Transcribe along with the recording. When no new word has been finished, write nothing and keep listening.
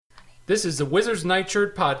This is the Wizard's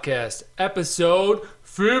Nightshirt Podcast, episode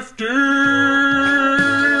 50! Yay!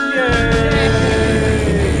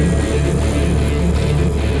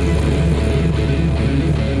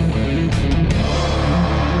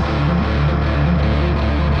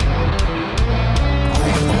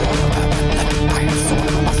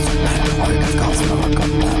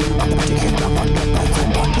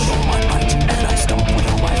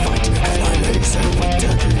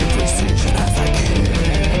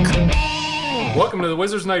 Welcome to the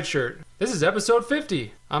Wizard's Nightshirt. This is episode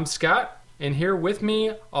 50. I'm Scott, and here with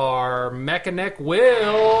me are Mechaneck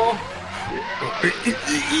Will.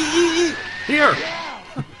 Here.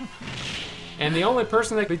 And the only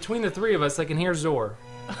person that between the three of us that can hear Zor.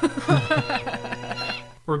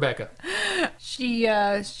 Rebecca. She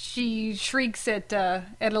shrieks at a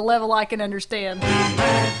level I can understand.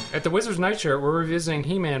 At the Wizard's Nightshirt, we're revisiting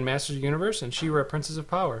He-Man Masters of the Universe and She-Ra Princess of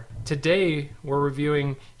Power. Today, we're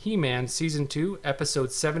reviewing He-Man Season 2,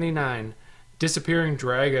 Episode 79, Disappearing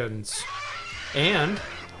Dragons. And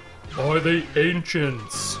By the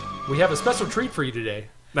Ancients. We have a special treat for you today.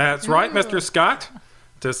 That's right, Mr. Scott.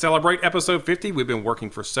 To celebrate episode 50, we've been working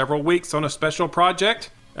for several weeks on a special project.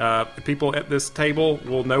 People at this table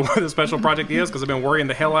will know what the special project is because I've been worrying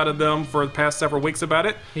the hell out of them for the past several weeks about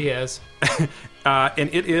it. He has. And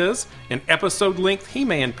it is an episode-length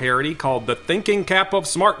He-Man parody called The Thinking Cap of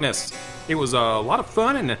Smartness. It was a lot of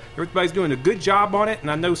fun, and everybody's doing a good job on it, and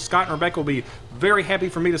I know Scott and Rebecca will be very happy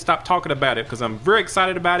for me to stop talking about it because I'm very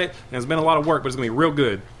excited about it, and it's been a lot of work, but it's going to be real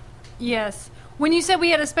good. Yes. When you said we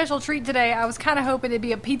had a special treat today, I was kind of hoping it'd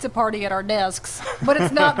be a pizza party at our desks. But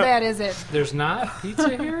it's not that, is it? There's not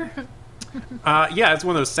pizza here? Yeah, it's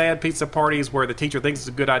one of those sad pizza parties where the teacher thinks it's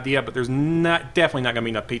a good idea, but there's definitely not going to be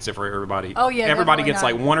enough pizza for everybody. Oh, yeah, everybody gets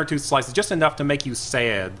definitely like one or two slices, just enough to make you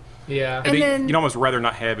sad. Yeah. And then you'd almost rather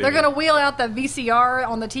not have it. They're going to wheel out the VCR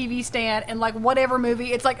on the TV stand and like whatever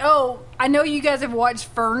movie. It's like, oh, I know you guys have watched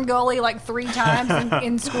Fern Gully like 3 times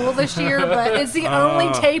in school this year, but it's the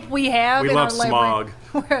only tape we have in love our library.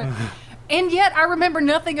 Smog. And yet I remember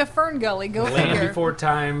nothing of Fern Gully. Go Land figure. Before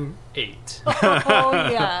Time 8. Oh,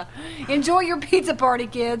 yeah. Enjoy your pizza party,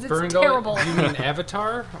 kids. It's Fern terrible. Gully, you mean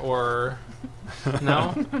Avatar? Or...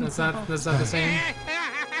 No? That's not the same?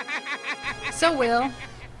 So, Will, is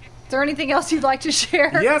there anything else you'd like to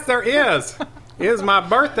share? Yes, there is. It's my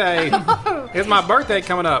birthday. It's my birthday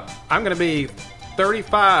coming up. I'm going to be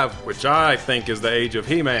 35, which I think is the age of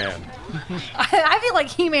He-Man. I feel like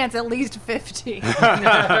He-Man's at least 50.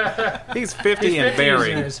 He's 50 and in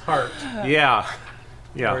very. his heart. Yeah.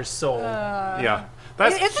 Or his soul. Yeah.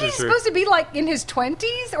 That's Isn't he true. supposed to be like in his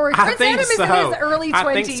 20s? Or I Prince think Adam is so. in his early 20s?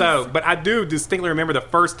 I think so. But I do distinctly remember the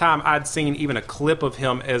first time I'd seen even a clip of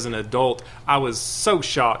him as an adult. I was so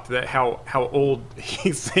shocked that how old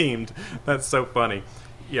he seemed. That's so funny.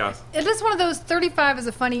 Yeah. It is one of those 35 is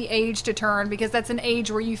a funny age to turn because that's an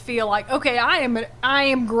age where you feel like, okay, I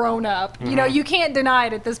am grown up. Mm-hmm. You know, you can't deny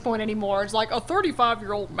it at this point anymore. It's like a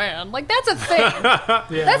 35-year-old man. Like, that's a thing. Yeah.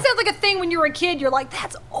 That sounds like a thing when you were a kid. You're like,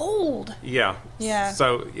 that's old. Yeah. Yeah.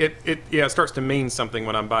 So it starts to mean something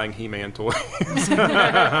when I'm buying He-Man toys.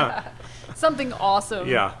 Something awesome.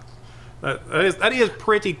 Yeah. That is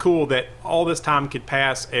pretty cool that all this time could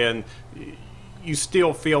pass and you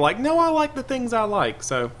still feel like, no, I like the things I like.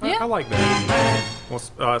 So Yeah. I like that.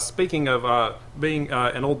 Well, speaking of being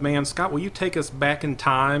an old man, Scott, will you take us back in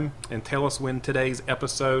time and tell us when today's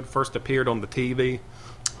episode first appeared on the TV?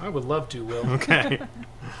 I would love to, Will. Okay.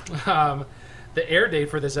 The air date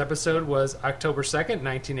for this episode was October 2nd,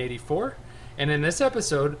 1984. And in this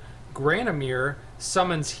episode, Granomir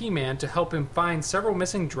summons He-Man to help him find several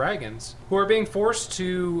missing dragons who are being forced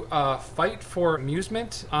to fight for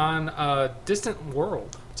amusement on a distant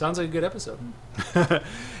world. Sounds like a good episode.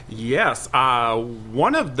 Yes.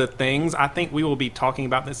 One of the things I think we will be talking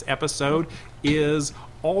about in this episode is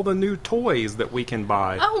all the new toys that we can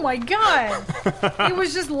buy. Oh my god. It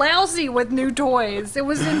was just lousy with new toys. It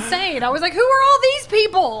was insane. I was like, who are all these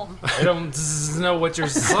people? I don't know what you're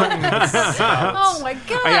saying. Oh my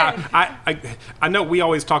god. Yeah, I know we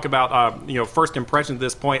always talk about first impressions at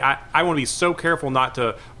this point. I want to be so careful not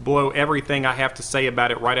to blow everything I have to say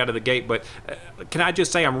about it right out of the gate, but can I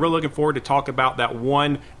just say I'm really looking forward to talk about that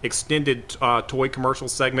one extended toy commercial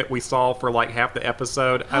segment we saw for like half the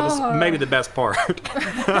episode. That was maybe the best part.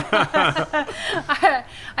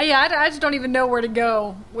 I just don't even know where to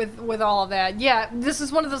go with all of that. Yeah, this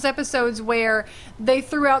is one of those episodes where they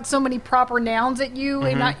threw out so many proper nouns at you,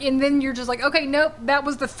 and then you're just like, okay, nope, that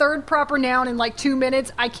was the third proper noun in like 2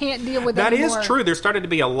 minutes. I can't deal with that anymore. That is true. There started to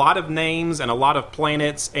be a lot of names and a lot of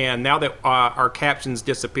planets, and now that our captions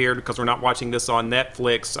disappeared because we're not watching this on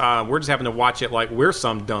Netflix, we're just having to watch it like we're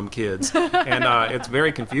some dumb kids, and it's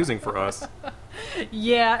very confusing for us.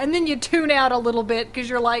 Yeah, and then you tune out a little bit because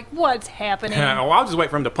you're like, what's happening? Well, I'll just wait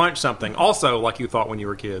for him to punch something. Also, like you thought when you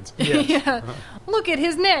were kids. Yes. Yeah. Look at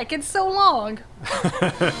his neck. It's so long.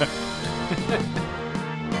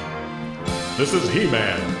 This is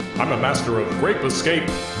He-Man. I'm a master of Grape Escape,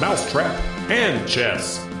 Mousetrap, and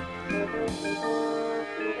chess.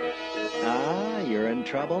 You're in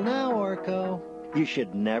trouble now, Orko. You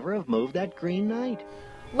should never have moved that Green Knight.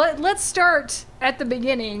 Let's start at the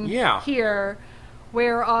beginning Yeah. here,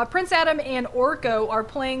 where Prince Adam and Orko are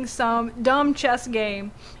playing some dumb chess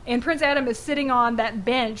game, and Prince Adam is sitting on that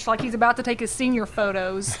bench like he's about to take his senior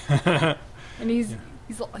photos, and he's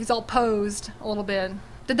all posed a little bit.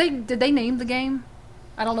 Did they name the game?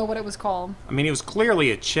 I don't know what it was called. I mean, it was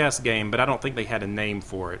clearly a chess game, but I don't think they had a name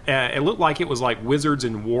for it. It looked like it was like Wizards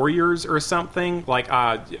and Warriors or something. Like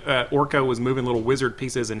Orko was moving little wizard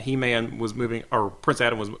pieces, and He-Man was moving, or Prince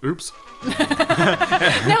Adam was. Oops.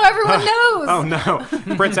 Now everyone knows. Oh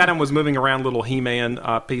no, Prince Adam was moving around little He-Man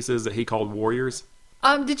pieces that he called warriors.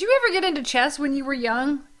 Did you ever get into chess when you were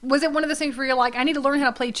young? Was it one of those things where you're like, I need to learn how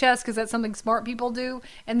to play chess because that's something smart people do,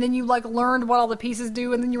 and then you like learned what all the pieces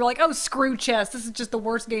do, and then you were like, oh, screw chess, this is just the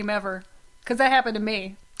worst game ever? Because that happened to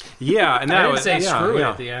me. Yeah, and I didn't say screw it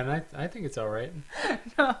at the end. I think it's all right.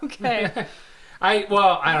 Okay. I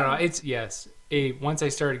don't know. It's yes. Once I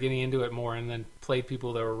started getting into it more and then played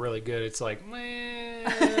people that were really good, it's like,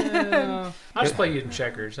 I'll just play you in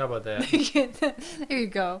checkers. How about that? There you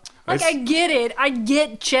go. Like, I get it. I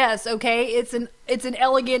get chess, okay? It's an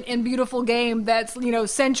elegant and beautiful game that's,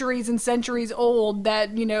 centuries and centuries old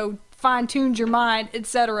that, fine-tunes your mind,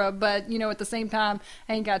 etc. But, at the same time,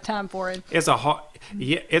 I ain't got time for it. It's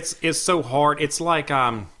it's so hard. It's like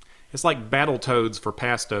Battletoads for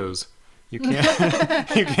pastos. You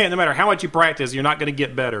can't. No matter how much you practice, you're not going to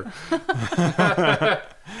get better.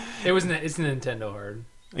 It's Nintendo hard.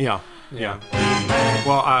 Yeah.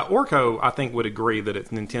 Well, Orko, I think, would agree that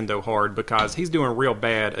it's Nintendo hard because he's doing real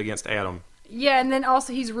bad against Adam. Yeah, and then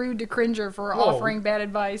also he's rude to Cringer for offering bad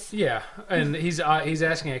advice. Yeah, and he's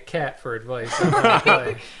asking a cat for advice on how to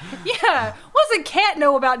play. Yeah, what does a cat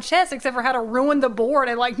know about chess except for how to ruin the board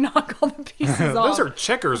and knock all the pieces off? Those are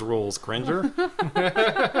checkers rules, Cringer.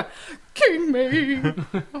 King me.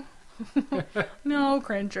 No,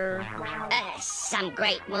 Cringer. Some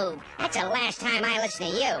great move. That's the last time I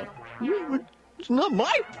listen to you. It's not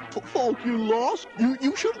my fault you lost.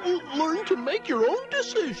 You should learn to make your own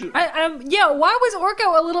decision. Yeah, why was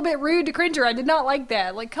Orko a little bit rude to Cringer? I did not like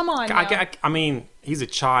that. Come on now. I mean, he's a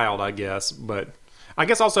child, I guess, but I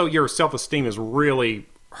guess also your self-esteem is really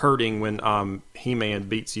hurting when He-Man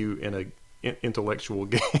beats you in an intellectual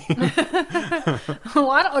game.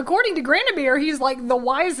 Well, according to Granomir, he's the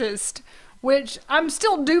wisest, which I'm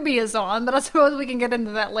still dubious on, but I suppose we can get into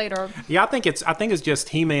that later. Yeah, I think it's just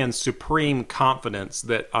He-Man's supreme confidence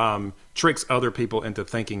that tricks other people into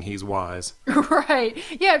thinking he's wise. Right.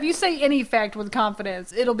 Yeah, if you say any fact with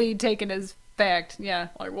confidence, it'll be taken as fact. Yeah.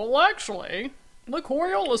 Well, actually, the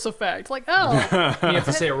Coriolis effect. Oh. You have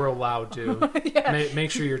to say it real loud, too. Yeah. Make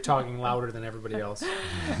sure you're talking louder than everybody else.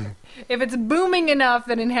 If it's booming enough,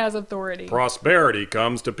 then it has authority. Prosperity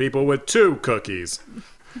comes to people with 2 cookies.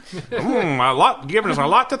 Giving us a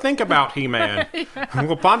lot to think about, He-Man. Yeah.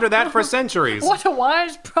 We'll ponder that for centuries. What a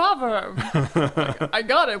wise proverb. I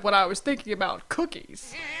got it when I was thinking about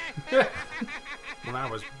cookies. When I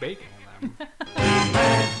was baking them.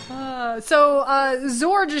 So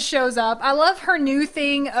Zor just shows up. I love her new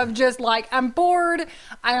thing of just I'm bored.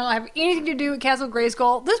 I don't have anything to do at Castle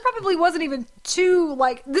Grayskull. This probably wasn't even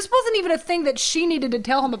this wasn't even a thing that she needed to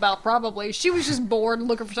tell him about, probably. She was just bored and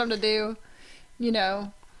looking for something to do,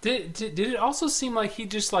 Did it also seem like he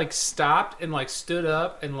just stopped and stood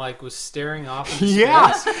up and was staring off into space?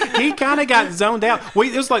 Yes, he kind of got zoned out.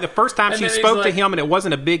 It was the first time she spoke to him, and it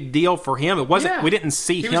wasn't a big deal for him. It wasn't. Yeah. We didn't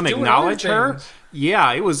see him acknowledge her.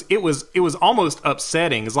 Yeah, it was almost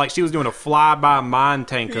upsetting. It's like she was doing a flyby mind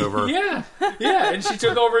takeover. Yeah, and she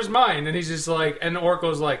took over his mind, and he's just and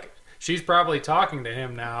Orko's she's probably talking to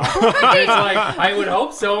him now. It's I would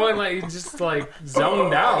hope so, and he just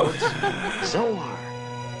zoned out. Zoar,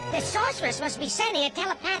 The sorceress must be sending a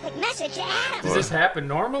telepathic message to Adam. Does this happen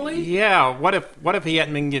normally? Yeah, what if he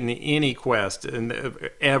hadn't been getting any quest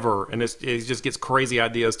ever, and he just gets crazy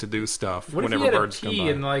ideas to do stuff What if whenever he had birds a come pee by?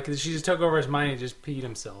 and like she just took over his mind and just peed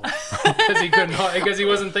himself because he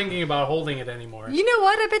wasn't thinking about holding it anymore? You know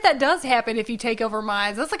what? I bet that does happen if you take over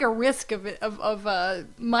minds. That's like a risk of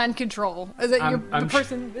mind control. Is that the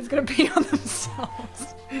person is going to pee on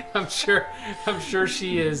themselves? I'm sure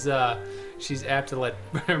she is. She's apt to let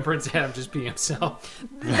Prince Adam just pee himself.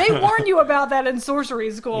 They warn you about that in sorcery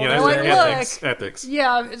school. Yeah, They're that's like, look, ethics.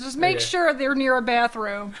 yeah, just make Yeah. sure they're near a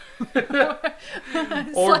bathroom,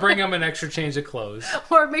 Or bring them an extra change of clothes.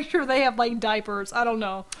 or make sure they have like diapers. I don't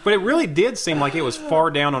know. But it really did seem like it was far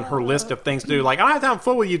down on her list of things to do. Like, I don't have time to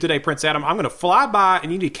fool with you today, Prince Adam. I'm going to fly by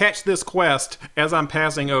and you need to catch this quest as I'm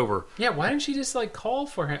passing over. Yeah, why didn't she just like call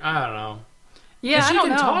for him? I don't know. Yeah, I She don't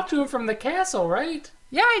can know. talk to him from the castle, right?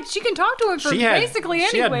 Yeah, she can talk to him from basically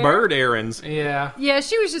anywhere. She had bird errands. Yeah, Yeah,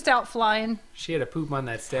 she was just out flying. she had to poop on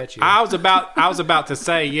that statue. I was about to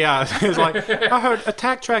say, yeah. It was like, I heard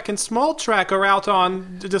Attack Track and Small Track are out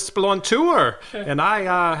on tour, and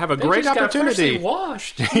I have a They great just opportunity. got freshly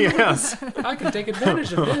washed. Yes, I can take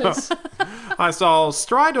advantage of this. I saw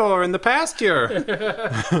Stridor in the pasture.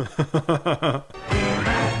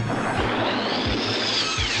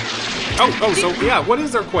 So yeah, what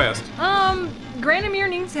is their quest? Granomir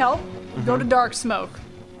needs help. Go to Dark Smoke,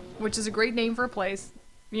 which is a great name for a place,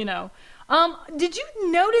 you know. Did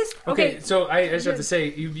you notice? Okay, so I just have to say,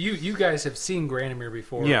 you guys have seen Granomir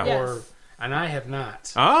before, Yeah. Yes. and I have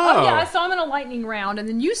not. Oh yeah, I saw him in a lightning round, and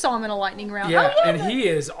then you saw him in a lightning round. Yeah, Oh, yeah, and he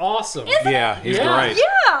is awesome. Yeah, he's Yeah. great.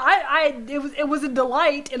 Yeah, it was a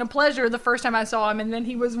delight and a pleasure the first time I saw him, and then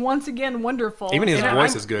he was once again wonderful. Even his And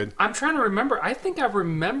voice I'm- is good. I'm trying to remember. I think I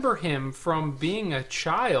remember him from being a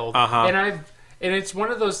child, Uh-huh. and it's one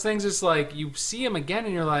of those things. It's like you see him again,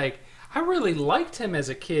 and you're like, I really liked him as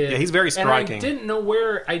a kid. Yeah, he's very striking. And I didn't know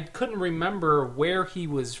where. I couldn't remember where he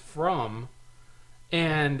was from,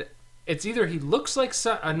 and it's either he looks like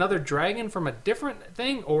another dragon from a different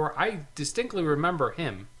thing, or I distinctly remember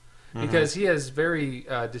him because he has very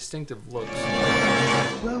distinctive looks.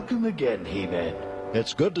 Welcome again, He-Man.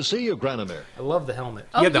 It's good to see you, Granomir. I love the helmet.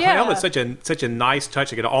 Oh, Yeah, the yeah. helmet's such a nice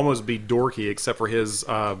touch. It could almost be dorky, except for his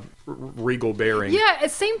regal bearing. Yeah,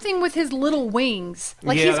 it's same thing with his little wings.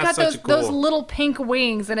 Like Yeah, he's got that's such those cool. little pink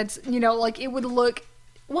wings, and it's like it would look.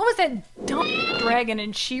 What was that dumb dragon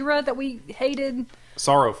in She-Ra that we hated?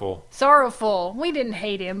 Sorrowful. Sorrowful. We didn't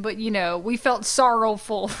hate him, but we felt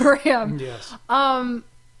sorrowful for him. Yes.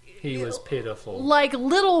 He was pitiful. Like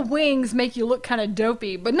little wings make you look kind of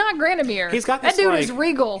dopey, but not Granomir. He's got this, that dude like, is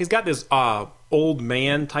regal. He's got this old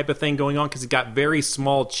man type of thing going on because he's got very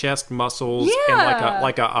small chest muscles and Yeah.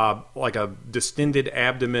 like a distended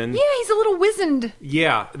abdomen. Yeah, he's a little wizened.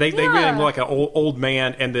 Yeah, they made Yeah. him like an old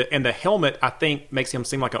man, and the helmet I think makes him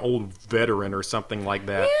seem like an old veteran or something like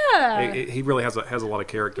that. Yeah. He really has a lot of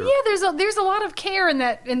character. Yeah, there's a lot of care in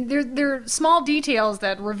that, and there are small details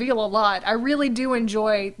that reveal a lot. I really do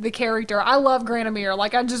enjoy the character. I love Granomir.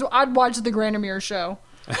 Like I'd watch the Granomir show.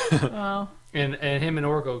 And him and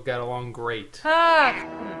Orko got along great.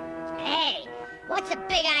 Hey, what's the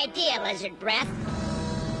big idea, Lizard Breath?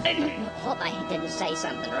 Hope I didn't say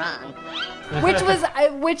something wrong.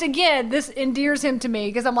 Which again, this endears him to me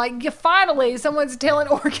because I'm like, yeah, finally, someone's telling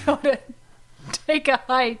Orko to take a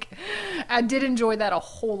hike. I did enjoy that a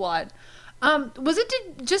whole lot. Was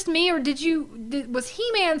it just me, or was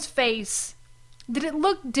He-Man's face? Did it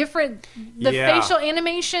look different? The Yeah. facial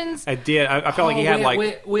animations. I did. I felt like he had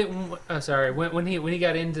when he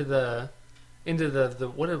got into the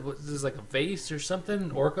what is this, like a vase or something,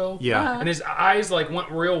 Orko? Yeah. And his eyes like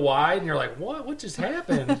went real wide, and you're like, what just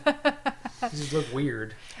happened? He just looked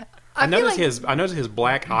weird. I feel noticed like- his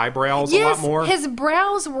black eyebrows Yes, a lot more. his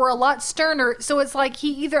brows were a lot sterner. So it's like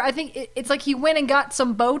it's like he went and got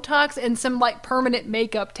some Botox and some like permanent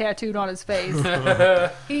makeup tattooed on his face.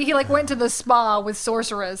 he like went to the spa with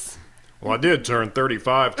Sorceress. Well, I did turn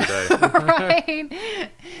 35 today. Right?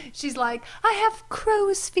 She's like, I have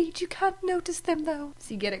crow's feet. You can't notice them though.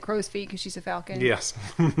 So you get it, crow's feet, because she's a falcon. Yes.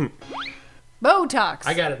 Botox.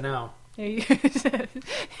 I got it now.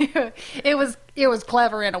 It was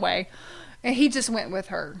clever in a way, and he just went with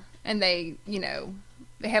her, and they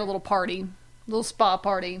had a little party, little spa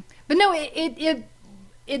party. But no,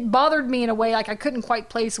 it bothered me in a way, like I couldn't quite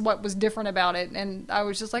place what was different about it, and I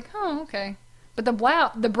was just like, oh, okay. But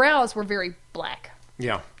the brows were very black.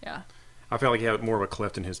 Yeah. Yeah. I felt like he had more of a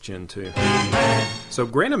cleft in his chin, too. So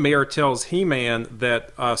Granomir tells He-Man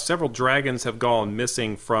that several dragons have gone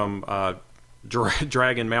missing from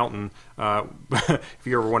Dragon Mountain. If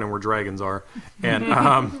you're ever wondering where dragons are, and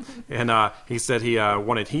he said he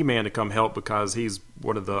wanted He-Man to come help because he's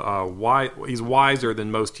one of the he's wiser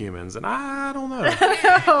than most humans, and I don't know.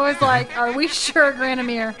 I was like, are we sure,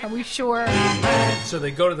 Granamir? Are we sure? So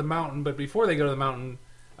they go to the mountain, but before they go to the mountain,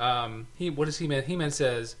 what does He-Man? He-Man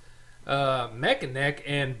says, Mechaneck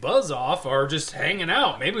and Buzz-Off are just hanging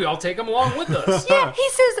out. Maybe I'll take them along with us. Yeah, he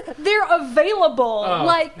says they're available.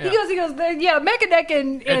 Oh, he goes, yeah, Mechaneck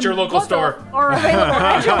and At your local Buzz-Off store. are available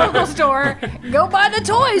at your local store. Go buy the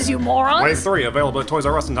toys, you morons. Wave 3 available at Toys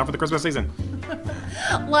R Us in time for the Christmas season.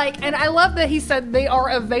 And I love that he said they are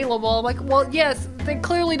available. I'm like, well, yes, they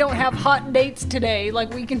clearly don't have hot dates today.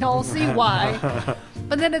 Like, we can all see why.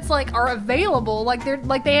 But then it's like, are available.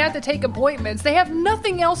 They have to take appointments. They have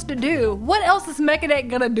nothing else to do. What else is Mechaneck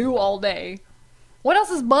gonna do all day? What else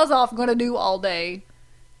is Buzz-Off gonna do all day?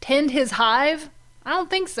 Tend his hive? I don't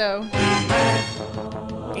think so.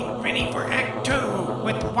 Get ready for Act 2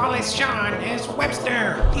 with Wallace Shawn as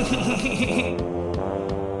Webster.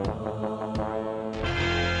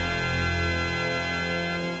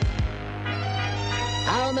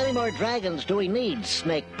 How many more dragons do we need,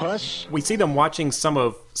 Snake Puss? We see them watching some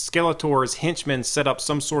of Skeletor's henchmen set up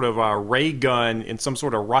some sort of ray gun in some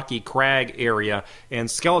sort of rocky crag area, and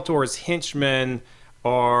Skeletor's henchmen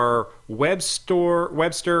are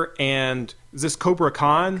Webster, and is this Cobra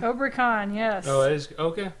Khan? Cobra Khan, yes. Oh, it is?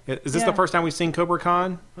 Okay. Is this the first time we've seen Cobra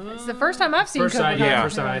Khan? It's the first time I've seen First Cobra time, Khan.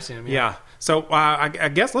 first time I've seen him. Yeah. So I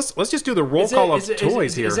guess let's just do the roll call of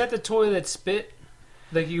toys here. Is that the toy that spit?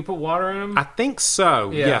 Like you put water in them? I think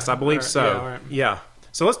so. Yeah. Yes, I believe All right. so. Yeah, all right. Yeah.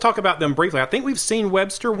 So let's talk about them briefly. I think we've seen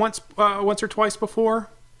Webster once or twice before.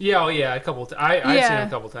 Yeah, a couple. I've seen him a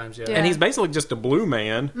couple times. Yeah. And he's basically just a blue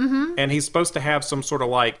man, and he's supposed to have some sort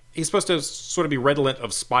of he's supposed to sort of be redolent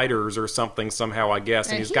of spiders or something somehow, I guess.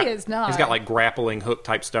 And And he's he is not. He's got like grappling hook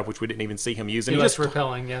type stuff, which we didn't even see him use. And He he looks just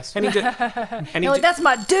repelling, yes. and he just and he You're like, just, that's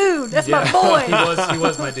my dude. That's my boy. he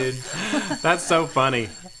was my dude. that's so funny.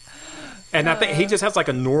 And I think he just has like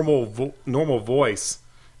a normal voice.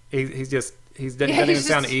 He doesn't even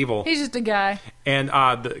sound evil. He's just a guy. And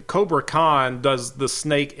the Cobra Khan does the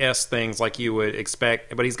snake-esque things like you would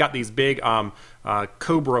expect, but he's got these big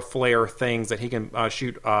Cobra flare things that he can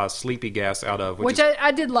shoot sleepy gas out of. Which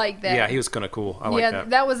I did like that. Yeah, he was kind of cool. I like that.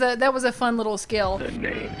 that was a fun little skill. The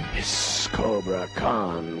name is Cobra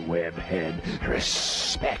Khan, Webhead.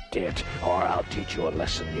 Respect it, or I'll teach you a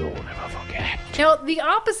lesson you'll never forget. Now, the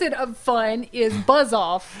opposite of fun is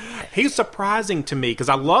Buzz-Off. He's surprising to me because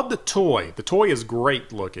I love the toy. The toy is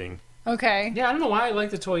great looking. Okay. Yeah, I don't know why I like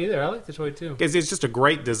the toy either. I like the toy too. It's just a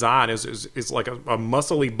great design. It's like a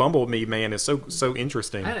muscly bumblebee man. It's so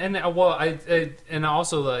interesting. And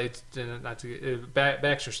also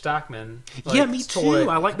Baxter Stockman. Yeah, me too.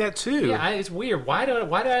 I like that too. Yeah, it's weird. Why do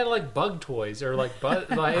I like bug toys or like it's just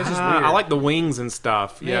weird. I like the wings and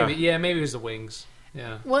stuff. Maybe it was the wings.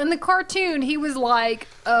 Yeah. Well, in the cartoon, he was like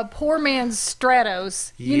a poor man's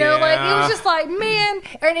Stratos. You know, like it was just like, man,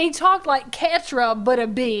 and he talked like Catra, but a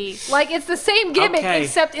bee. Like it's the same gimmick Okay.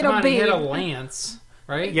 except in Come a on, bee. he had a lance,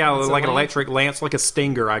 right? Yeah, It's a like an lance. electric lance, like a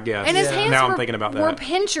stinger, I guess. And his hands now were, I'm thinking about were that.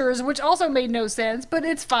 pinchers, which also made no sense, but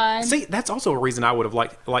it's fine. See, that's also a reason I would have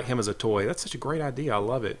liked him as a toy. That's such a great idea. I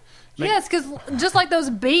love it. Yes, because just like those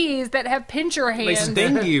bees that have pincher They hands,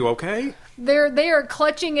 sting you, okay? they are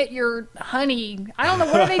clutching at your honey. I don't know,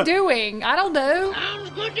 what are they doing? I don't know. Sounds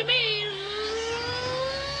good to me.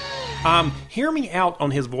 Hear me out on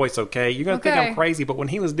his voice, okay? You're gonna think Okay. I'm crazy, but when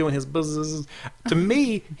he was doing his buzz, to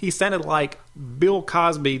me, he sounded like Bill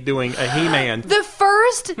Cosby doing a He-Man. The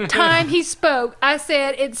first time he spoke, I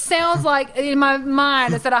said, it sounds like, in my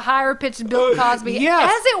mind, it's at a higher pitched Bill Cosby.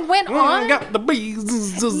 Yes. As it went on, Got the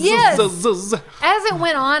bees. Yes. as it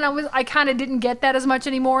went on, I kind of didn't get that as much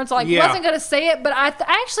anymore. So I Yeah. wasn't going to say it, but I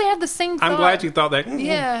actually had the same thought. I'm glad you thought that.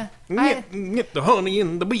 Yeah. Get the honey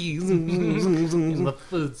and the bees. The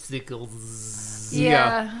food sickles.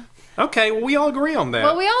 Yeah. Okay, well, we all agree on that.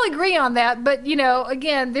 Well, we all agree on that, but,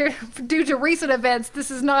 again, due to recent events, this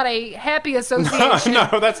is not a happy association.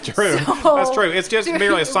 No, that's true. So, That's true. It's just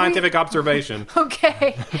merely we- a scientific observation.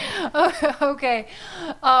 Okay. Okay.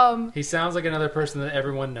 He sounds like another person that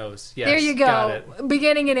everyone knows. Yes, There you got go. it.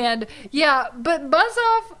 Beginning and end. Yeah, but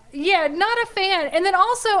Buzz-Off, Yeah, not a fan. And then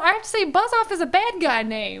also, I have to say, Buzz-Off is a bad guy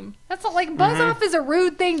name. That's not like Buzz-Off is a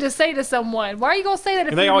rude thing to say to someone. Why are you gonna say that if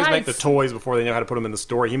And they you're always nice? make the toys before they know how to put them in the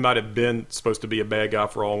story. He might have been supposed to be a bad guy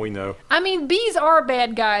for all we know. I mean, bees are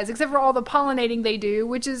bad guys, except for all the pollinating they do,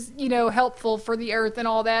 which is, helpful for the earth and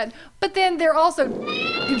all that. But then they're also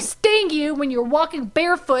who sting you when you're walking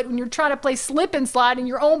barefoot, when you're trying to play slip and slide in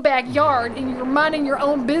your own backyard, and you're minding your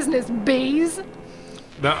own business, bees.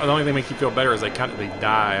 The only thing that makes you feel better is they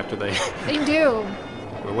die after they... They do.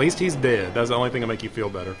 At least he's dead. That's the only thing that make you feel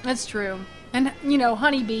better. That's true. And,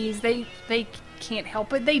 honeybees, they can't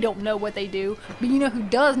help it. They don't know what they do. But you know who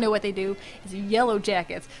does know what they do? Is yellow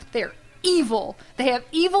jackets. They're evil. They have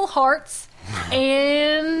evil hearts,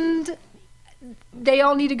 and they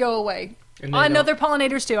all need to go away. I know they're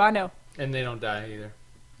pollinators too, I know. And they don't die either.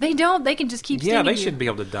 They don't. They can just keep stinging Yeah, they you. should be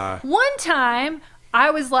able to die. One time,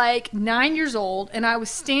 I was like 9 years old, and I was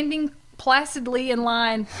standing placidly in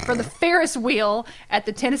line for the Ferris wheel at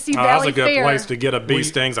the Tennessee Valley That's a good Fair. place to get a bee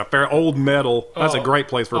stings. A fair old metal. That's a great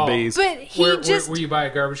place for bees. But he Were you by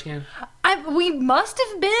a garbage can? We must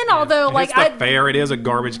have been, although It's the fair. It is a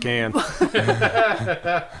garbage can.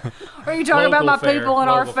 Are you talking about my people in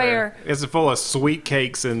our fair? It's full of sweet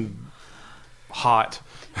cakes and hot.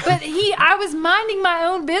 But I was minding my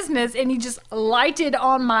own business, and he just lighted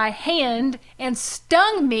on my hand and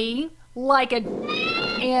stung me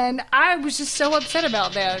and I was just so upset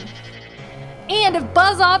about that. And if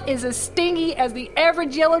Buzz-Off is as stingy as the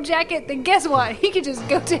average yellow jacket, then guess what? He could just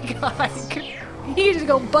go take a hike. He could just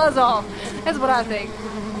go buzz off. That's what I think.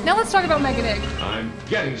 Now let's talk about Mechaneck. I'm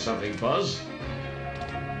getting something, Buzz.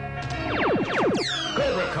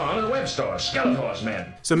 Cobra Khan at the web store, Skeletor's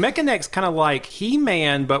men. So Mechaneck's kind of like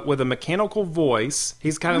He-Man, but with a mechanical voice.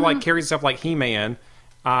 He's kind of like carries stuff like He-Man.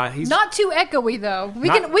 He's not too echoey though. We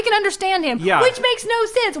can understand him, Yeah. which makes no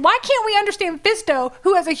sense. Why can't we understand Fisto,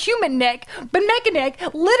 who has a human neck, but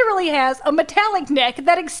Mechaneck literally has a metallic neck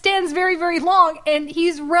that extends very, very long, and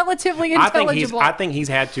he's relatively intelligible. I think he's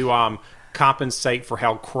had to compensate for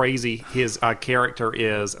how crazy his character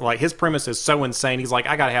is. Like, his premise is so insane. He's like,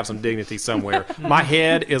 I gotta have some dignity somewhere. My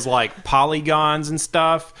head is like polygons and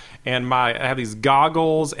stuff, and I have these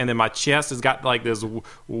goggles, and then my chest has got like this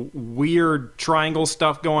weird triangle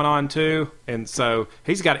stuff going on too. And so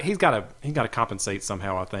he's got to compensate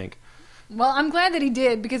somehow, I think. Well, I'm glad that he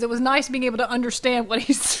did, because it was nice being able to understand what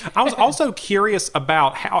he's saying. I was also curious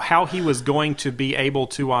about how he was going to be able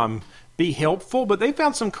to be helpful, but they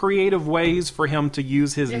found some creative ways for him to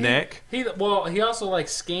use his neck. He also like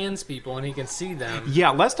scans people and he can see them.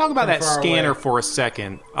 Yeah, let's talk about that scanner away. for a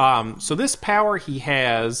second. So this power he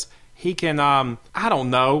has, he can, I don't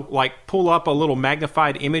know, like pull up a little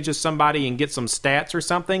magnified image of somebody and get some stats or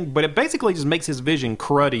something, but it basically just makes his vision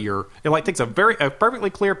cruddier. It like takes a perfectly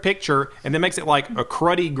clear picture and then makes it like a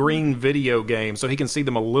cruddy green video game so he can see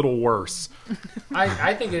them a little worse.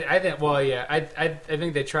 I think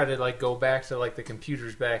they try to like go back to like the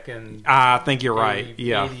computers back in I think you're 80, right.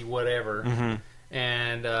 Yeah. 80 whatever. Mm-hmm.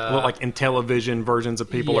 And look like Intellivision versions of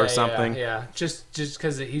people or something. Yeah. Just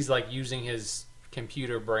because he's like using his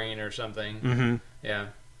computer brain or something. Mm-hmm. Yeah.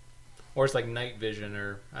 Or it's like night vision,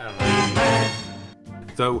 or I don't know.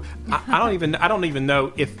 So I don't even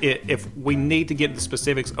know if we need to get the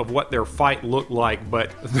specifics of what their fight looked like,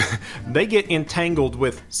 but they get entangled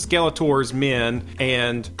with Skeletor's men,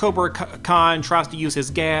 and Cobra Khan tries to use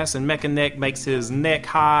his gas, and Mechaneck makes his neck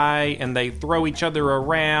high, and they throw each other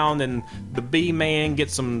around, and the Bee-Man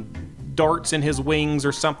gets some darts in his wings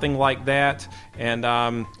or something like that. And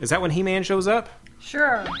is that when He-Man shows up?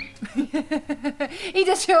 Sure. He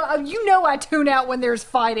just, I tune out when there's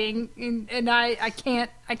fighting, and I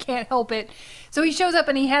can't help it. So he shows up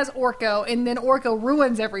and he has Orko, and then Orko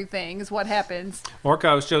ruins everything, is what happens.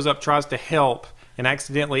 Orko shows up, tries to help, and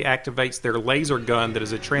accidentally activates their laser gun that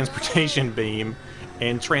is a transportation beam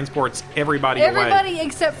and transports everybody away. Everybody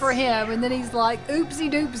except for him, and then he's like,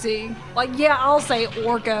 oopsie doopsie. Like, yeah, I'll say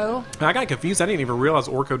Orko. I got confused. I didn't even realize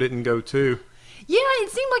Orko didn't go too. Yeah, it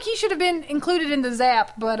seemed like he should have been included in the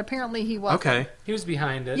zap, but apparently he wasn't. Okay. He was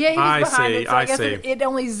behind it. Yeah, he was behind it, so I guess see. it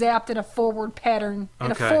only zapped in a forward pattern,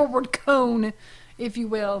 in Okay. a forward cone, if you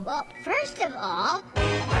will. Well, first of all,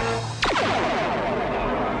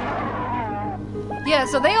 Yeah,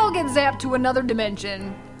 so they all get zapped to another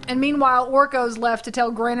dimension. And meanwhile, Orko's left to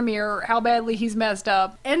tell Granomir how badly he's messed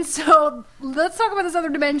up. And so, let's talk about this other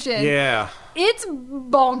dimension. Yeah. It's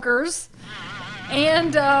bonkers.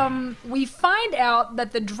 And we find out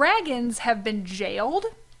that the dragons have been jailed.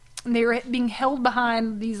 They're being held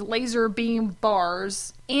behind these laser beam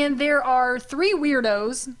bars. And there are 3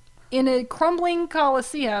 weirdos in a crumbling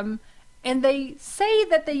coliseum. And they say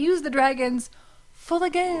that they use the dragons For the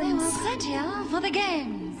They were games. sent here for the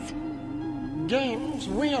games. Games,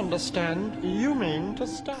 we understand. You mean to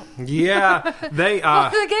stop. Yeah, they.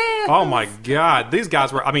 the games. Oh my God, these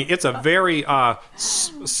guys were. I mean, it's a very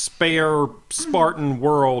spare Spartan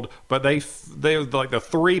world, but they like the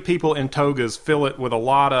three people in togas fill it with a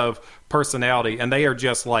lot of personality, and they are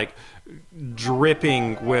just like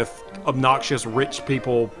dripping with obnoxious rich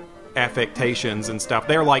people affectations and stuff.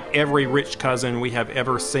 They're like every rich cousin we have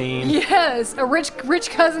ever seen. Yes, a rich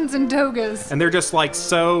cousins in togas. And they're just like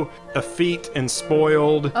so effete and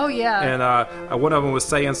spoiled. Oh, yeah. And one of them was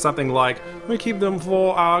saying something like, "We keep them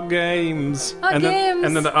for our games." Our games.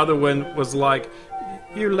 And then the other one was like,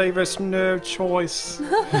 "You leave us no choice."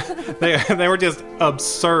 they were just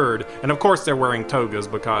absurd. And of course they're wearing togas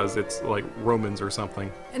because it's like Romans or something.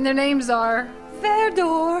 And their names are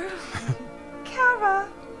Fedor, Kara,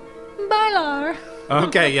 Bylar.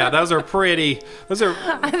 Okay, yeah, those are pretty. Those are.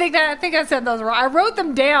 I think I said those wrong. I wrote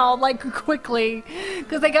them down like quickly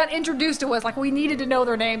because they got introduced to us. Like we needed to know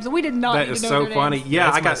their names, and we did not. That need is to know so their funny. names. Yeah,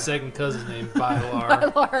 That's I my got. second cousin named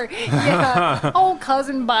Bylar. Bylar, yeah, old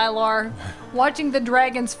cousin Bylar, watching the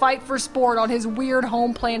dragons fight for sport on his weird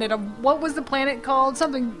home planet. Of what was the planet called?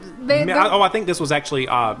 Something. I think this was actually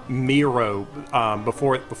Miro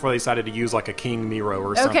before they decided to use like a King Miro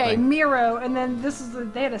or something. Okay, Miro, and then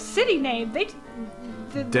they had a city name.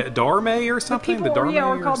 Darme or something. The people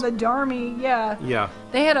were called the Darmy. Yeah. Yeah.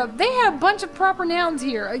 They had a bunch of proper nouns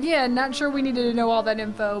here. Again, not sure we needed to know all that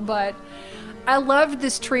info, but I loved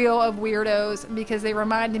this trio of weirdos because they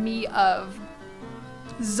reminded me of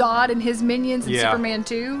Zod and his minions in Superman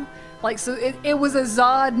 2. Like, so it was a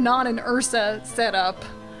Zod, Non, and Ursa setup.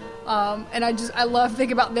 And I love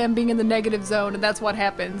thinking about them being in the negative zone, and that's what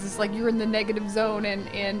happens. It's like you're in the negative zone,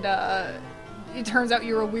 and it turns out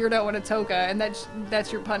you're a weirdo in a toga, and that's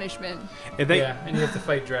your punishment. And you have to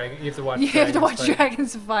fight dragon. You have to watch.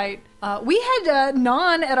 Dragons fight. We had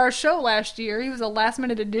Non at our show last year. He was a last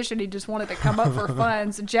minute addition. He just wanted to come up for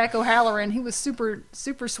fun. So Jack O'Halloran, he was super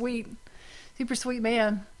sweet, super sweet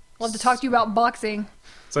man. Love to talk to you about boxing.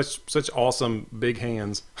 Such awesome big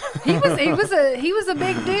hands. He was a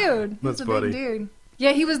big dude. That's funny. Big dude.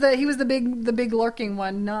 Yeah, he was the big lurking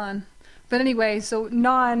one, Non. But anyway, so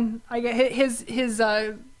Non, I get his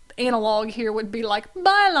analog here would be like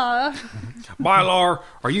Bylar. Bylar,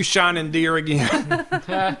 are you shining deer again?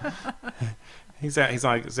 He's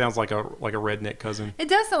sounds like a redneck cousin. It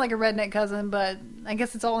does sound like a redneck cousin, but I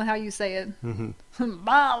guess it's all in how you say it. Mm-hmm.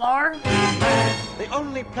 Bylar. The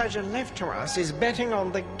only pleasure left to us is betting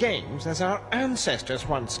on the games as our ancestors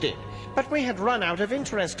once did. But we had run out of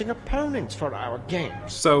interesting opponents for our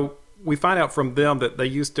games. So we find out from them that they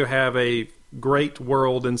used to have a great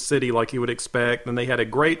world and city like you would expect, and they had a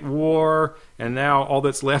great war, and now all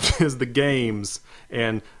that's left is the games.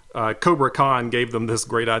 And Cobra Khan gave them this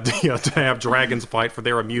great idea to have dragons fight for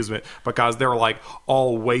their amusement because they're like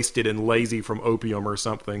all wasted and lazy from opium or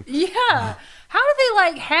something. Yeah. How do they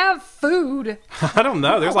like have food? I don't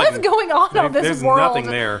know. There's what's going on this there's world? Nothing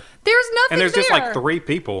there. There's nothing And there's there. just like 3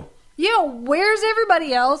 people. Yeah, where's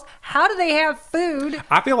everybody else? How do they have food?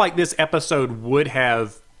 I feel like this episode would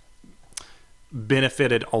have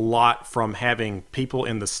benefited a lot from having people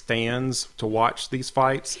in the stands to watch these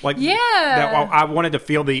fights. Like, I wanted to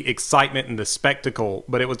feel the excitement and the spectacle,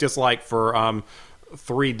 but it was just like for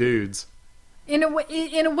 3 dudes. In a way,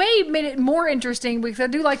 it made it more interesting because I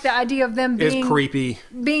do like the idea of them being It's creepy,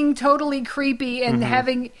 being totally creepy, and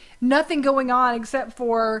having nothing going on except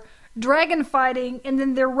for dragon fighting, and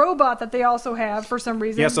then their robot that they also have for some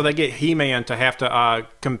reason. Yeah, so they get He-Man to have to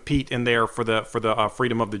compete in there for the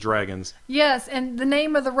freedom of the dragons. Yes, and the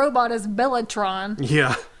name of the robot is Bellatron.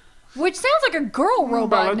 Yeah. Which sounds like a girl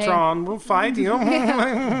robot Bellatron will fight you.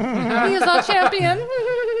 He is our champion.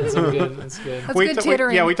 That's good. That's good. That's good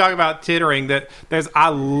tittering. We talk about tittering. I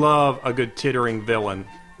love a good tittering villain.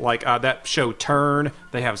 Like that show Turn,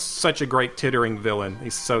 they have such a great tittering villain.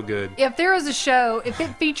 He's so good. If there is a show, if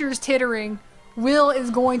it features tittering, Will is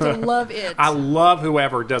going to love it. I love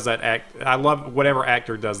whoever does that act. I love whatever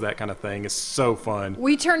actor does that kind of thing. It's so fun.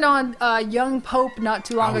 We turned on Young Pope not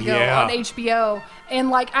too long ago on HBO, and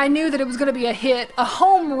like I knew that it was going to be a hit, a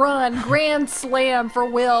home run, grand slam for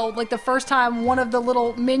Will. Like the first time one of the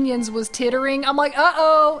little minions was tittering, I'm like,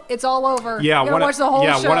 it's all over. Yeah, watch the whole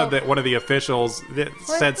show. one of the officials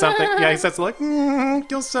said something. Yeah, he said something like,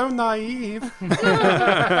 "You're so naive."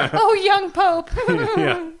 Oh, Young Pope.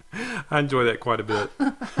 Yeah. I enjoy that quite a bit.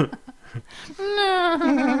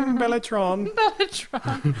 Bellatron.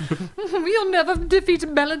 Bellatron. You'll never defeat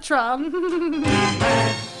Bellatron.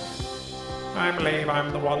 I believe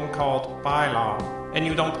I'm the one called Bylon. And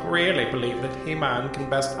you don't really believe that He-Man can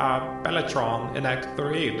best out Bellatron in Act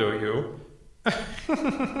 3, do you?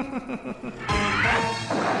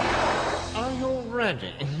 Are you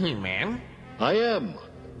ready, He-Man? I am.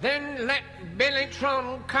 Then let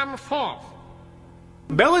Bellatron come forth.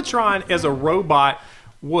 Bellatron as a robot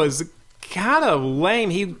was kind of lame.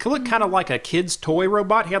 He looked kind of like a kid's toy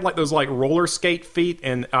robot. He had like those like roller skate feet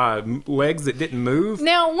and legs that didn't move.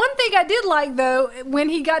 Now, one thing I did like, though, when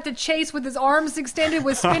he got to chase with his arms extended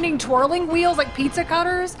with spinning twirling wheels like pizza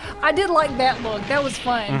cutters, I did like that look. That was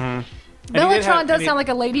fun. Mm-hmm. Bellatron does sound like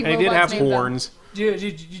a lady robot. He did have horns. Did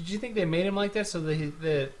you think they made him like that so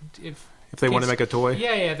that if they wanted to make a toy?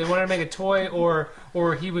 Yeah, if they wanted to make a toy, or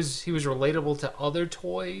he was relatable to other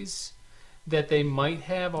toys that they might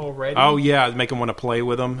have already. Oh yeah, make him want to play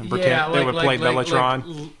with them and pretend they would play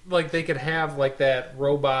Bellatron. Like they could have like that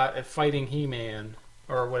robot fighting He-Man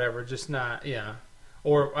or whatever, just not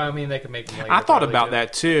Or I mean, they could make him later. I thought about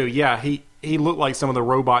that too. Yeah, he looked like some of the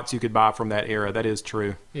robots you could buy from that era. That is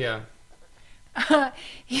true. Yeah. I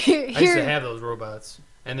used to have those robots,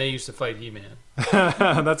 and they used to fight He-Man.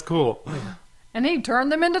 That's cool. And he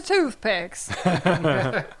turned them into toothpicks.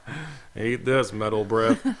 Eat this, Metal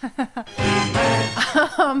Breath.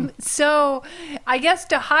 So, I guess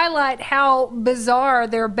to highlight how bizarre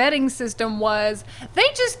their betting system was, they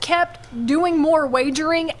just kept doing more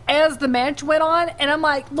wagering as the match went on. And I'm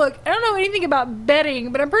like, look, I don't know anything about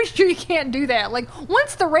betting, but I'm pretty sure you can't do that. Like,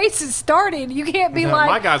 once the race is started, you can't be like...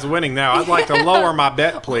 My guy's winning now. I'd like to lower my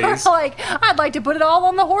bet, please. Like, I'd like to put it all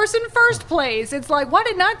on the horse in first place. It's like, why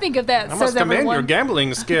didn't I think of that? I must commend your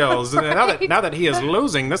gambling skills. Right? Now that he is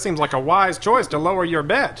losing, this seems like a wise choice to lower your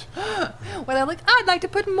bet. Well, I'd like to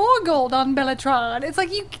put more gold on Bellatron. It's like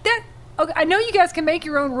okay, I know you guys can make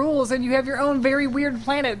your own rules and you have your own very weird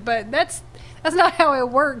planet, but that's not how it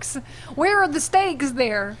works. Where are the stakes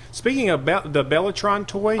there? Speaking of the Bellatron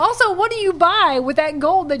toy... Also, what do you buy with that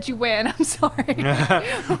gold that you win? I'm sorry.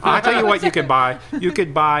 I'll tell you what you could buy. You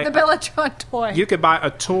could buy... The Bellatron toy. You could buy a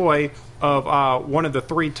toy of one of the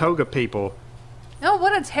 3 Toga people. Oh,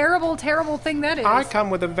 what a terrible, terrible thing that is. I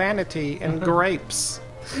come with a vanity and grapes.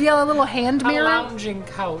 Yeah, a little hand mirror. A lounging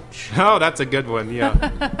couch. Oh, that's a good one, yeah.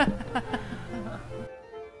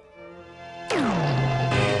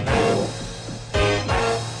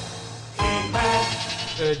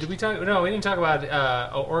 Did we talk? No, we didn't talk about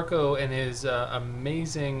Orko and his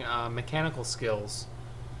amazing mechanical skills.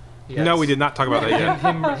 No, we did not talk about that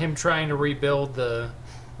yet. Him trying to rebuild the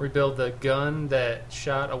gun that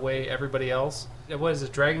shot away everybody else. What is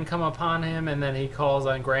it? Dragon come upon him, and then he calls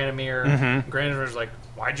on Granomir. Mm-hmm. Granomir's like,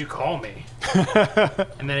 "Why'd you call me?"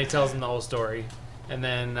 And then he tells him the whole story, and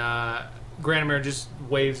then Granomir just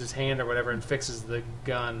waves his hand or whatever and fixes the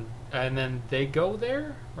gun, and then they go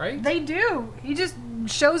there, right? They do. He just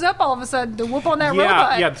shows up all of a sudden to whoop on that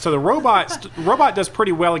robot. Yeah. So the robot does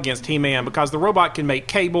pretty well against He-Man because the robot can make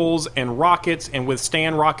cables and rockets and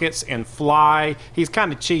withstand rockets and fly. He's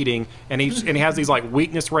kind of cheating, and he has these like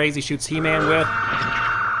weakness rays he shoots He-Man with.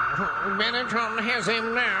 Bellatron has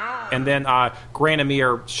him now. And then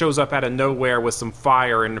Granomir shows up out of nowhere with some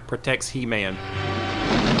fire and protects He-Man.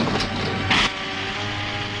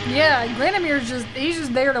 Yeah, Granomir's he's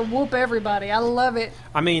just there to whoop everybody. I love it.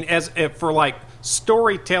 I mean, for like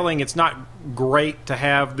storytelling, it's not great to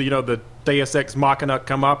have the Deus Ex Machina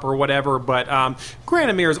come up or whatever, but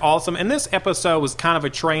Granomir is awesome. And this episode was kind of a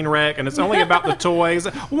train wreck, and it's only about the toys.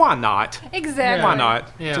 Why not? Exactly. Why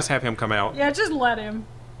not? Yeah. Just have him come out. Yeah, just let him.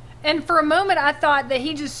 And for a moment, I thought that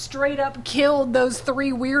he just straight up killed those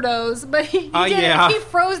 3 weirdos, but he didn't. Yeah. He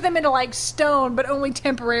froze them into like stone, but only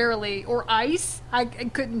temporarily, or ice. I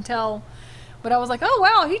couldn't tell, but I was like, oh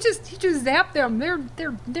wow, he just zapped them.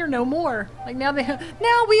 They're no more. Like now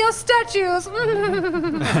we are statues.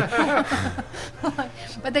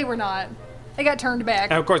 But they were not. They got turned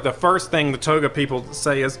back. And of course, the first thing the Toga people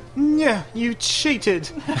say is, "Yeah, you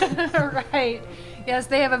cheated." Right. Yes,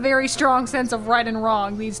 they have a very strong sense of right and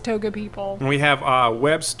wrong, these Toga people. And we have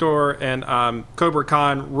Webster and Cobra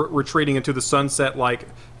Khan retreating into the sunset like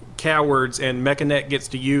cowards, and Mechaneck gets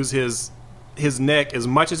to use his neck as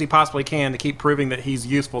much as he possibly can to keep proving that he's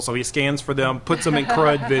useful. So he scans for them, puts them in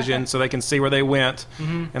crud vision so they can see where they went,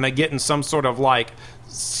 and they get in some sort of like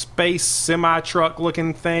space semi-truck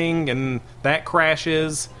looking thing, and that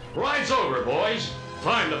crashes. Ride's over, boys.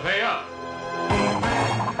 Time to pay up.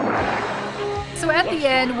 So at the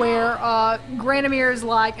end where Granomir is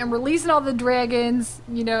like, I'm releasing all the dragons,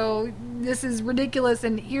 this is ridiculous,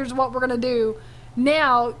 and here's what we're going to do.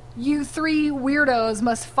 now you three weirdos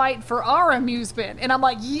must fight for our amusement. And I'm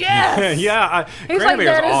like, yes! Yeah, He's like,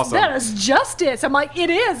 Granomir is awesome. That is justice. I'm like, it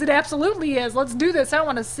is. It absolutely is. Let's do this. I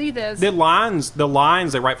want to see this. The lines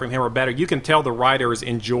they write from him are better. You can tell the writers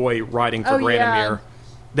enjoy writing for Granomir. Yeah.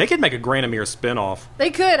 They could make a Granomir spinoff. They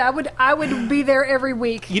could. I would be there every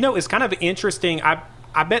week. You know, it's kind of interesting.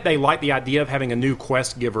 I bet they like the idea of having a new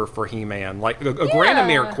quest giver for He-Man. Like, a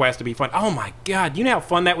Granomir quest would be fun. Oh, my God. You know how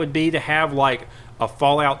fun that would be to have, like, a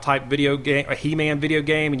Fallout-type video game, a He-Man video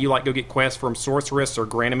game, and you, like, go get quests from Sorceress or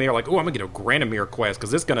Granomir. Like, oh, I'm going to get a Granomir quest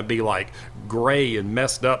because it's going to be, like, gray and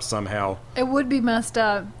messed up somehow. It would be messed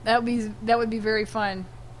up. That would be very fun.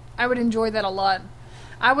 I would enjoy that a lot.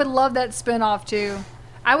 I would love that spinoff, too.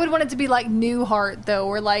 I would want it to be like Newhart, though,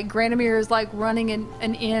 where like Granomir is like running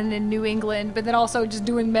an inn in New England, but then also just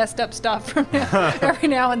doing messed up stuff from every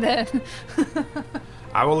now and then.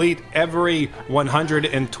 I will eat every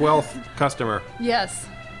 112th customer. Yes.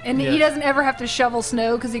 And he doesn't ever have to shovel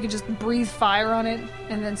snow because he could just breathe fire on it.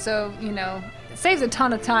 And then so, it saves a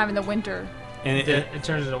ton of time in the winter. And it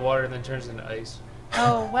turns into water and then turns into ice.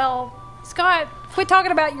 Oh, well, Scott, quit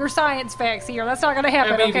talking about your science facts here. That's not going to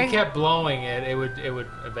happen, If okay? you kept blowing it, it would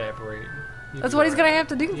evaporate. That's what he's going to have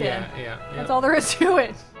to do then. Yeah. That's all there is to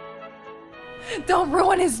it. Don't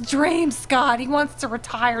ruin his dreams, Scott. He wants to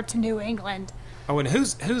retire to New England. Oh, and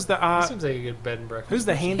who's the seems like a good bed and breakfast. Who's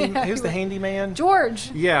the handyman?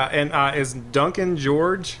 George. Yeah, and is Duncan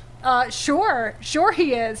George? Sure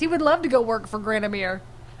he is. He would love to go work for Granomir.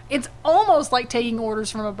 It's almost like taking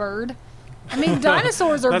orders from a bird. I mean,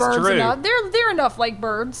 dinosaurs are birds true. enough. They're enough like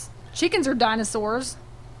birds. Chickens are dinosaurs.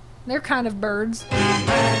 They're kind of birds.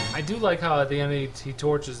 I do like how at the end he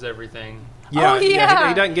torches everything. Yeah, Oh, yeah.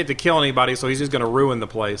 He doesn't get to kill anybody, so he's just going to ruin the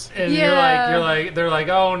place. And Yeah. they're like,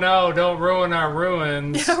 oh no, don't ruin our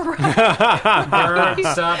ruins. Stop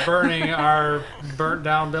burning our burnt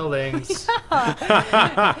down buildings.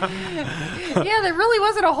 Yeah, there really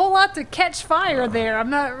wasn't a whole lot to catch fire there. I'm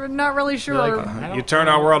not really sure. You turn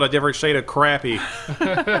our world a different shade of crappy.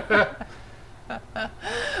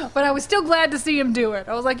 But I was still glad to see him do it.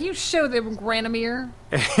 I was like, you show them, Granomir.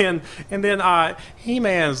 And then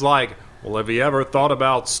He-Man's like, well, have you ever thought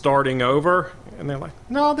about starting over? And they're like,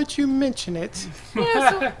 now that you mention it.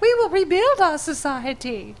 Yes, we will rebuild our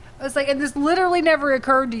society. I was like, and this literally never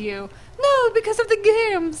occurred to you. No, because of the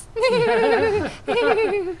games.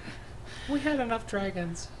 We had enough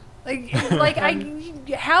dragons.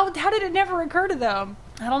 How did it never occur to them?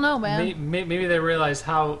 I don't know, man. Maybe they don't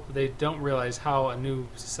realize how a new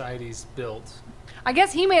society's built. I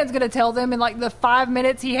guess He-Man's gonna tell them in like the 5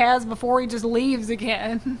 minutes he has before he just leaves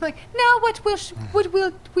again. Like, now what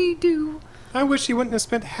will we do? I wish he wouldn't have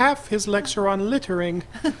spent half his lecture on littering.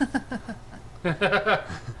 And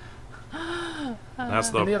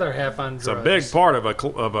the other half on drugs. It's a big part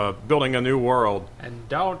of building a new world. And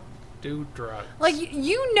don't do drugs. Like,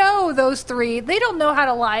 those three, they don't know how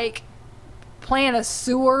to like plan a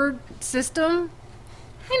sewer system.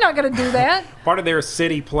 You're not going to do that. Part of their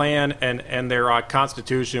city plan and their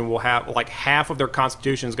constitution will have, like, half of their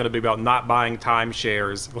constitution is going to be about not buying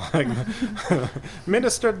timeshares. Like,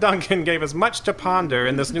 Minister Duncan gave us much to ponder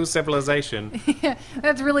in this new civilization. Yeah,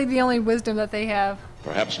 that's really the only wisdom that they have.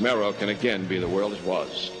 Perhaps Mero can again be the world it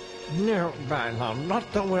was. No, Bylon, not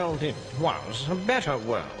the world it was. A better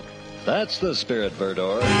world. That's the spirit,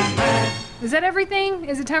 Verdor. Is that everything?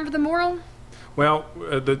 Is it time for the moral? Well,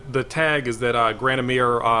 the tag is that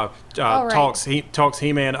Granomir right. talks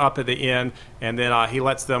He-Man up at the end, and then he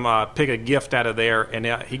lets them pick a gift out of there, and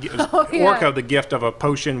he gives Orko the gift of a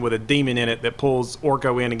potion with a demon in it that pulls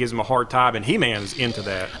Orko in and gives him a hard time, and He-Man's into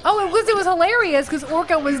that. Oh, it was hilarious because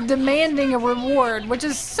Orko was demanding a reward, which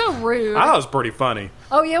is so rude. I thought it was pretty funny.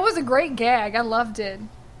 Oh yeah, it was a great gag. I loved it.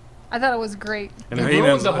 I thought it was great. And you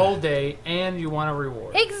ruined the whole day, and you want a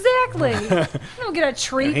reward. Exactly. You don't get a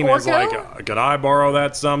treat, He-Man's Orko. like, can I borrow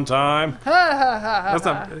that sometime? That's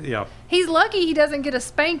not, yeah. He's lucky he doesn't get a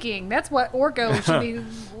spanking. That's what Orko should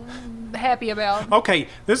be happy about. Okay,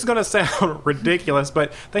 this is going to sound ridiculous,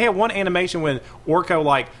 but they had one animation when Orko,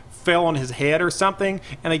 like, fell on his head or something,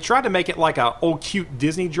 and they tried to make it like a old cute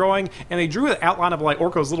Disney drawing, and they drew the outline of like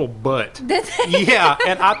Orko's little butt. Yeah,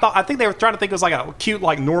 and I think they were trying to think it was like a cute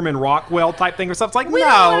like Norman Rockwell type thing or something. It's like, We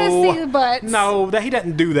don't want to see the butts. No, he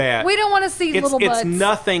doesn't do that. We don't want to see little butts. It's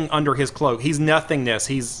nothing under his cloak. He's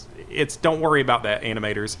nothingness. Don't worry about that,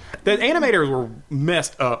 animators. The animators were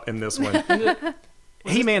messed up in this one.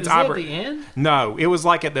 He-Man's is it at eyebrow. the end? No, it was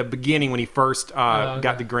like at the beginning when he first okay.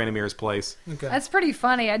 got to Granimir's place. Okay. That's pretty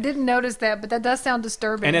funny. I didn't notice that, but that does sound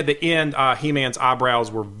disturbing. And at the end, He-Man's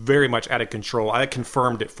eyebrows were very much out of control. I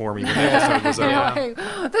confirmed it for me when the episode was over.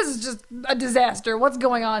 Like, this is just a disaster. What's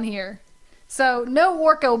going on here? So, no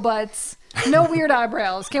Orko butts, no weird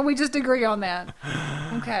eyebrows. Can we just agree on that?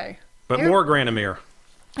 Okay. But more Granamyr.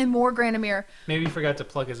 And more Granamyr. Maybe he forgot to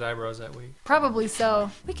plug his eyebrows that week. Probably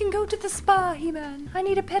so. We can go to the spa, He-Man. I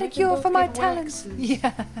need a pedicure for my talons.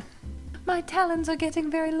 Yeah. My talons are getting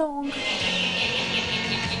very long.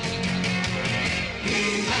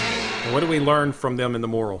 What do we learn from them in the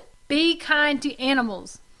moral? Be kind to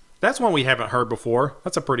animals. That's one we haven't heard before.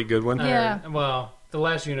 That's a pretty good one. Yeah. Well, the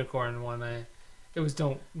last unicorn one, it was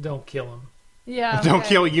don't kill him. Yeah. Okay. Don't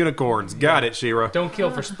kill unicorns. Got it, She-Ra. Don't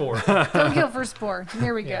kill for sport. Don't kill for sport.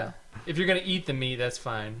 There we go. If you're gonna eat the meat, that's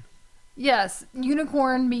fine. Yes,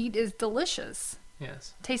 unicorn meat is delicious.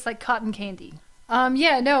 Yes. Tastes like cotton candy.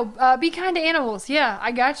 Be kind to animals. Yeah,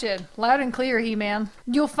 I got you. Loud and clear, He-Man.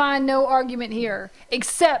 You'll find no argument here,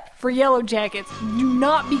 except for Yellow Jackets. Do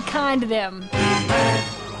not be kind to them.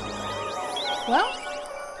 Well,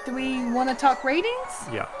 do we want to talk ratings?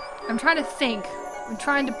 Yeah. I'm trying to think. I'm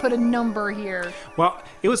trying to put a number here. Well,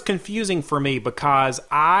 it was confusing for me because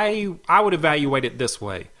I would evaluate it this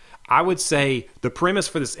way. I would say the premise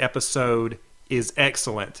for this episode is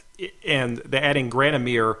excellent, and the adding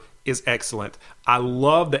Granamyr is excellent. I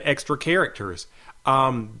love the extra characters.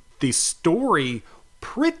 The story,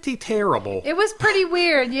 pretty terrible. It was pretty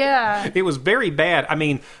weird, yeah. It was very bad. I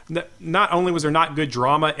mean, not only was there not good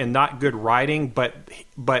drama and not good writing, but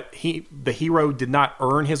the hero did not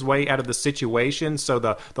earn his way out of the situation, so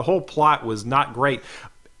the whole plot was not great.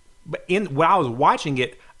 But while I was watching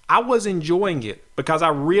it, I was enjoying it because I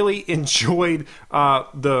really enjoyed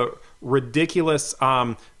the ridiculous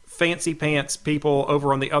fancy pants people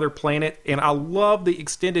over on the other planet, and I love the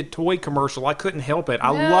extended toy commercial. I couldn't help it. I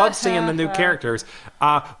love seeing the new characters,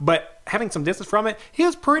 but having some distance from it, it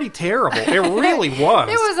was pretty terrible. It really was.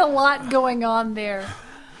 There was a lot going on there.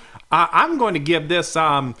 I'm going to give this.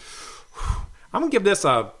 I'm going to give this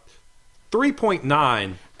a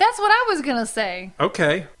 3.9. That's what I was gonna say.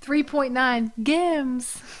 Okay. 3.9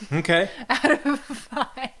 Gims. Okay. Out of 5.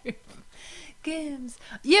 Gims.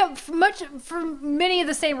 Yeah, for many of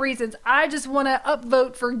the same reasons. I just want to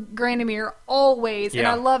upvote for Granamyr always, and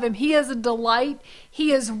I love him. He is a delight.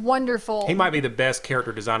 He is wonderful. He might be the best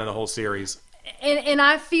character design in the whole series. And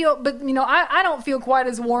I feel, but I don't feel quite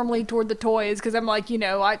as warmly toward the toys because I'm like,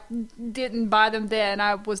 I didn't buy them then.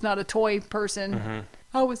 I was not a toy person. Mm-hmm.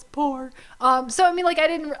 I was poor. So, I mean, I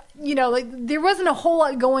didn't, there wasn't a whole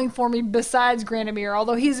lot going for me besides Granamyr,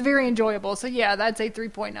 although he's very enjoyable. So, yeah, I'd say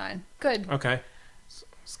 3.9. Good. Okay.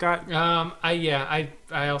 Scott?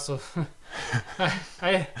 I also,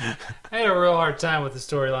 I had a real hard time with the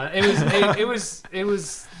storyline. It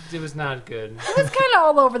was not good. It was kind of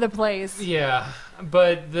all over the place. Yeah,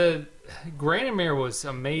 but the Granamyr was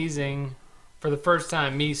amazing for the first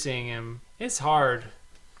time me seeing him. It's hard.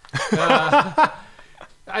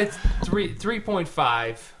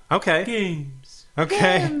 3.5. Okay. Games.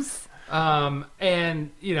 Okay. Games.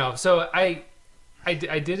 And so I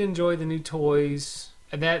did enjoy the new toys,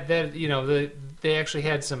 and that they actually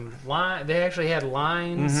had some line. They actually had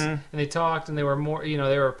lines, and they talked, and they were more. They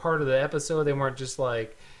were part of the episode. They weren't just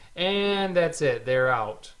like, and that's it. They're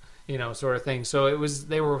out. Sort of thing. So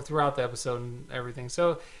they were throughout the episode and everything.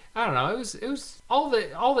 So I don't know. It was all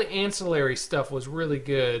the ancillary stuff was really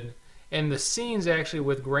good. And the scenes actually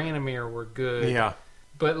with Granamyr were good. Yeah.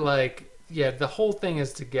 But the whole thing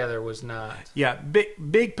as together was not. Yeah,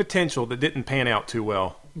 big potential that didn't pan out too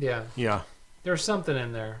well. Yeah. Yeah. There's something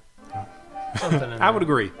in there. I would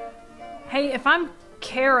agree. Hey, if I'm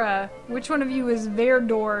Kara, which one of you is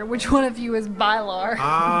Verdor? Which one of you is Bylar?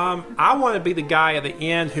 I want to be the guy at the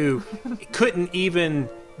end who couldn't even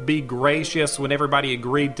be gracious when everybody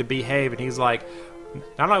agreed to behave, and he's like,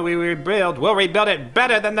 not only we'll rebuild it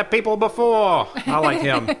better than the people before. I like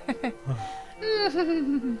him.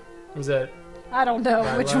 Was that? I don't know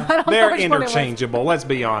which one. They're interchangeable. Let's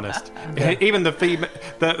be honest. Okay. Even the female,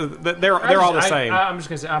 they're all the same. I'm just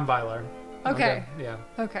gonna say I'm Bylar. Okay. Yeah.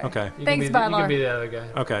 Okay. Thanks, Bylar. You can be the other guy.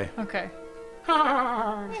 Okay. Okay.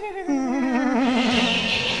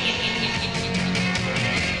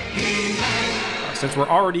 Since we're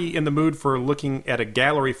already in the mood for looking at a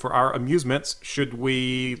gallery for our amusements, should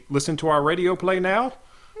we listen to our radio play now?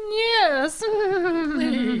 Yes.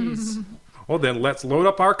 Please. Well, then let's load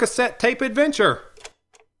up our cassette tape adventure.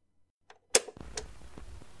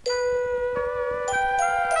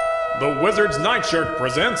 The Wizard's Nightshirt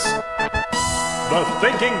presents the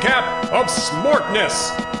thinking cap of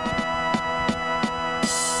smartness.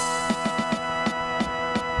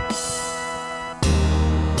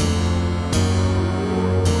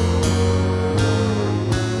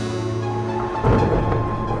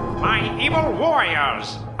 My evil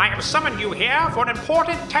warriors, I have summoned you here for an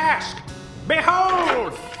important task.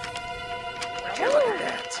 Behold!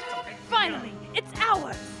 Finally, it's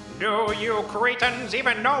ours. Do you cretins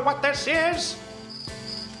even know what this is?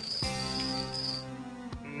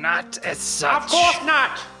 Not as such. Of course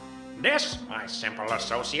not! This, my simple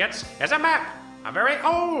associates, is a map. A very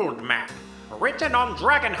old map. Written on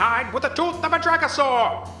dragonhide with the tooth of a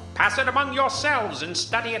dragosaur. Pass it among yourselves and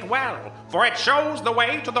study it well, for it shows the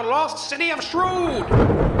way to the lost city of Shrewd.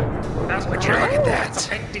 Would you look at that?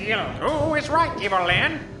 Big deal. Who is right, Evil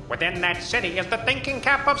Lynn? Within that city is the thinking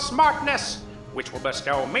cap of smartness, which will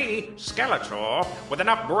bestow me, Skeletor, with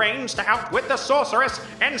enough brains to outwit the sorceress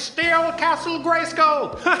and steal Castle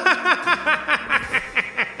Grayskull.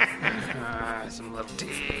 Some little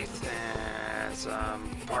teeth and some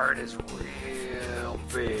part is real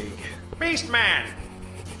big. Beastman!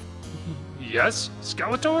 Yes,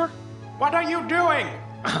 Skeletor? What are you doing?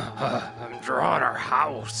 I'm drawing our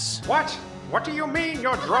house. What? What do you mean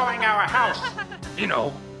you're drawing our house? You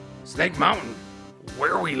know, Snake Mountain,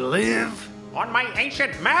 where we live. On my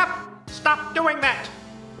ancient map? Stop doing that!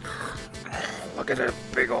 Look at that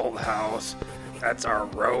big old house. That's our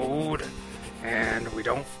road. And we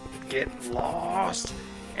don't get lost.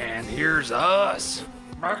 And here's us.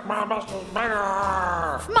 Make my muscles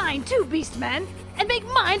bigger! Mine too, Beastman. And make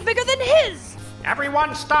mine bigger than his.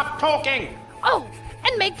 Everyone stop talking! Oh,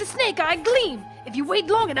 and make the snake eye gleam. If you wait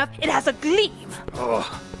long enough, it has a gleam.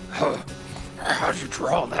 How'd you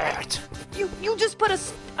draw that? You just put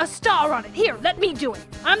a star on it. Here, let me do it.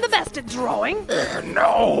 I'm the best at drawing.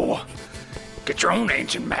 No! Get your own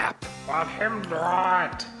ancient map. Let him draw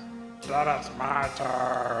it. Then it's my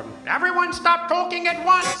turn. Everyone stop talking at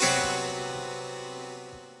once!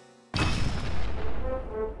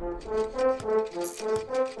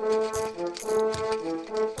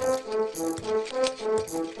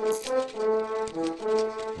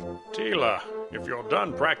 Tila, if you're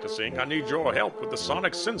done practicing, I need your help with the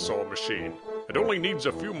sonic sensor machine. It only needs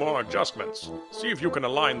a few more adjustments. See if you can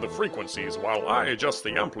align the frequencies while I adjust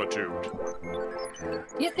the amplitude.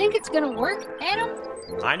 You think it's gonna work, Adam?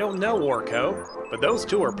 I don't know, Orko, but those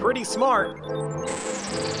two are pretty smart.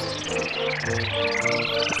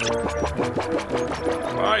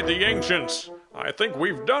 By the ancients, I think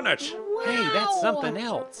we've done it. Wow. Hey, that's something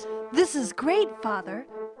else. This is great, Father.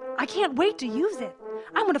 I can't wait to use it.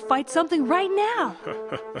 I'm gonna fight something right now.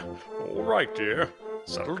 All right, dear.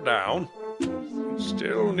 Settle down.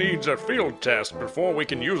 Still needs a field test before we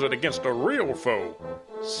can use it against a real foe.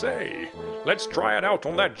 Say, let's try it out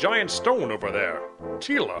on that giant stone over there.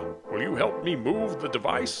 Tila, will you help me move the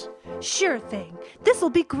device? Sure thing. This'll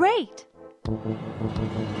be great.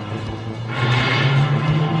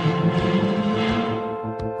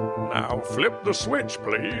 Now flip the switch,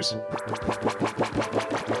 please.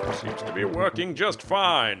 Seems to be working just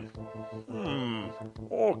fine.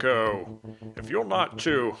 Orko, if you're not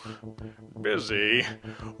too busy,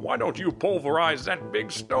 why don't you pulverize that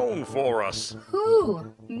big stone for us? Who?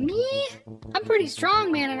 Me? I'm pretty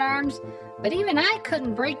strong, Man-at-Arms, but even I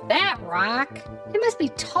couldn't break that rock. It must be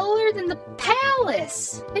taller than the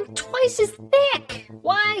palace, and twice as thick.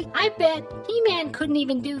 Why, I bet He-Man couldn't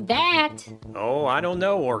even do that. Oh, I don't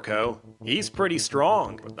know, Orko. He's pretty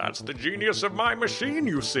strong. But that's the genius of my machine,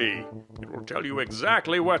 you see. It will tell you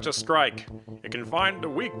exactly where to strike. It can find the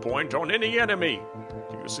weak point on any enemy.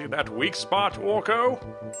 Do you see that weak spot, Orko?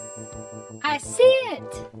 I see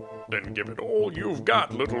it. Then give it all you've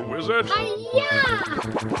got, little wizard. Hi-ya!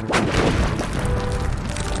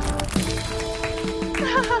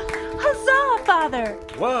 Huzzah, Father!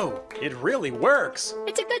 Whoa, it really works.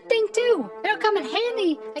 It's a good thing, too. It'll come in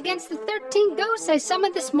handy against the 13 ghosts I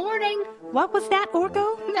summoned this morning. What was that,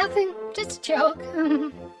 Orko? Nothing, just a joke.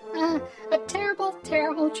 A terrible,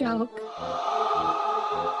 terrible joke.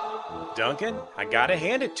 Duncan, I gotta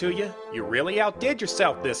hand it to you. You really outdid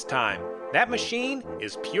yourself this time. That machine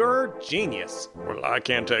is pure genius. Well, I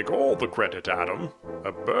can't take all the credit, Adam.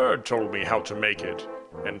 A bird told me how to make it,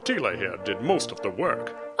 and Tila here did most of the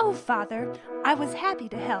work. Oh, Father, I was happy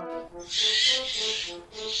to help.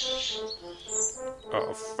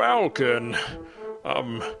 Falcon.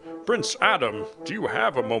 Prince Adam, do you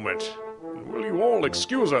have a moment? Will you all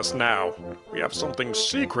excuse us now? We have something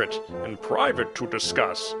secret and private to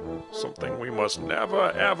discuss. Something we must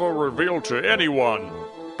never, ever reveal to anyone.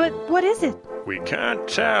 But what is it? We can't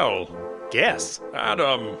tell. guess.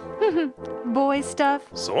 Adam. Boy stuff?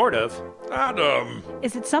 Sort of. Adam.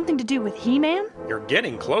 Is it something to do with He-Man? You're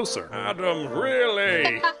getting closer. Adam,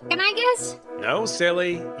 really? Can I guess? No,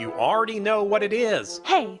 silly. You already know what it is.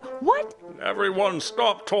 Hey, what? Everyone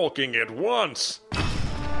stop talking at once.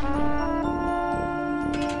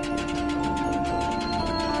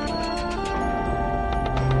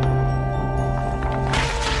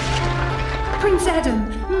 Prince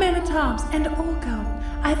Adam, Man-at-Arms, and Orko,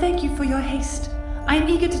 I thank you for your haste. I am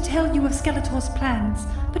eager to tell you of Skeletor's plans,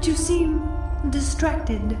 but you seem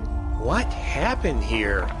distracted. What happened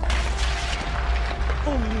here?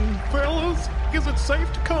 Fellas, is it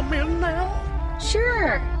safe to come in now?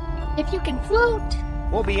 Sure, if you can float.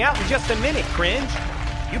 We'll be out in just a minute, Cringe.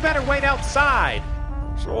 You better wait outside.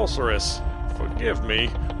 Sorceress, forgive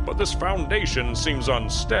me, but this foundation seems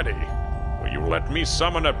unsteady. Will you let me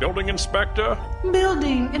summon a building inspector?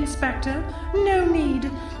 Building inspector? No need.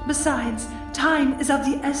 Besides, time is of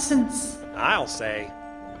the essence. I'll say.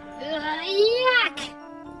 Yuck!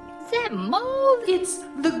 Is that mold? It's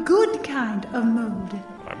the good kind of mold.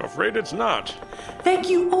 I'm afraid it's not. Thank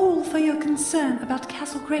you all for your concern about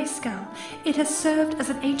Castle Grayskull. It has served as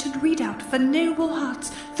an ancient redoubt for noble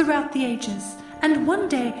hearts throughout the ages. And one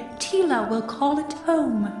day, Tila will call it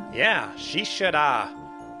home. Yeah, she should,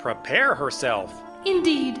 prepare herself.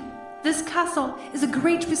 Indeed. This castle is a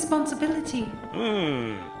great responsibility.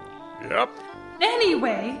 Yep.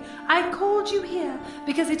 Anyway, I called you here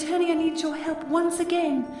because Eternia needs your help once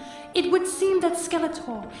again. It would seem that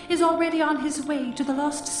Skeletor is already on his way to the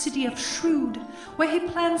lost city of Shrewd, where he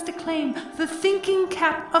plans to claim the thinking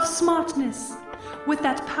cap of smartness. With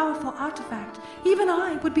that powerful artifact, even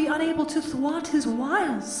I would be unable to thwart his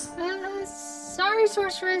wiles. Sorry,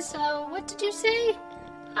 Sorceress. What did you say?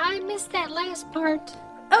 I missed that last part.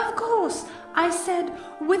 Of course, I said,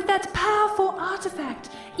 with that powerful artifact,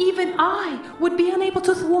 even I would be unable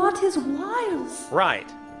to thwart his wiles. Right.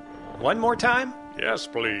 One more time? Yes,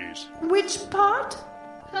 please. Which part?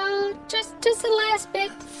 Just the last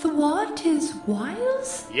bit. Thwart his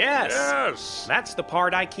wiles? Yes. Yes. That's the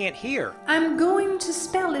part I can't hear. I'm going to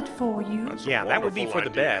spell it for you. That's Yeah, that would be for the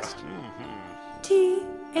best.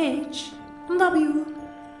 T-H-W-A-R-T.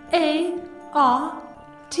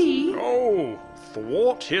 Oh,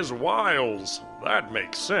 thwart his wiles. That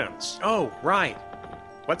makes sense. Oh, right.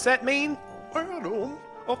 What's that mean? Adam,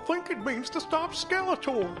 I think it means to stop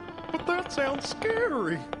Skeletor, but that sounds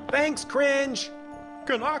scary. Thanks, Cringe.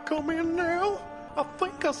 Can I come in now? I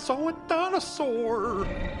think I saw a dinosaur.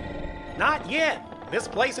 Not yet. This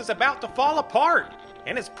place is about to fall apart,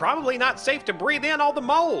 and it's probably not safe to breathe in all the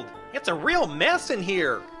mold. It's a real mess in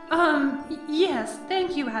here. Yes,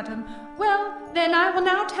 thank you, Adam. Well, then I will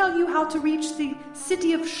now tell you how to reach the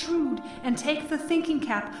city of Shrewd and take the thinking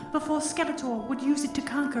cap before Skeletor would use it to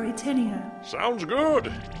conquer Eternia. Sounds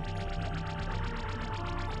good.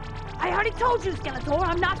 I already told you, Skeletor,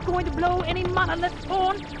 I'm not going to blow any monolith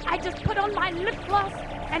horn. I just put on my lip gloss,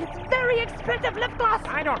 and it's very expensive lip gloss.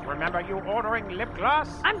 I don't remember you ordering lip gloss.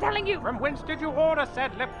 I'm telling you. From whence did you order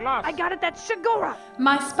said lip gloss? I got it at Shigora.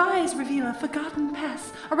 My spies reveal a forgotten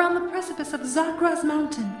pass around the precipice of Zagraz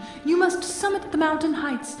Mountain. You must summit the mountain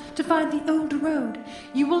heights to find the old road.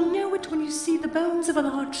 You will know it when you see the bones of a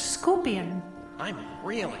large scorpion. I'm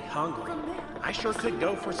really hungry. I sure could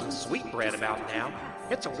go for some sweetbread about now.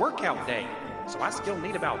 It's a workout day, so I still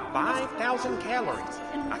need about 5,000 calories.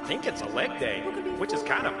 I think it's a leg day, which is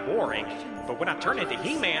kind of boring. But when I turn into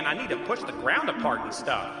He-Man, I need to push the ground apart and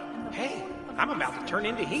stuff. Hey, I'm about to turn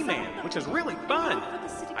into He-Man, which is really fun.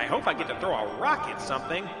 I hope I get to throw a rock at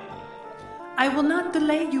something. I will not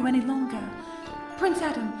delay you any longer. Prince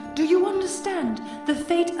Adam, do you understand? The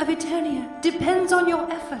fate of Eternia depends on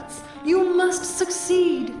your efforts. You must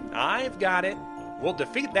succeed. I've got it. We'll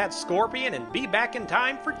defeat that scorpion and be back in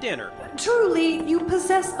time for dinner. Truly, you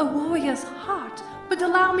possess a warrior's heart. But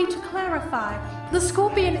allow me to clarify. The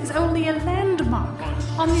scorpion is only a landmark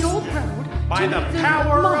on the old road. By the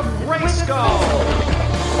power of Grayskull!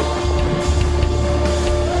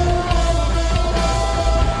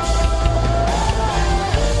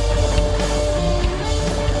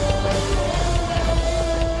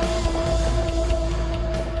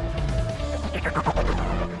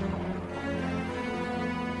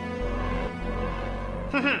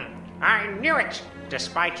 I knew it!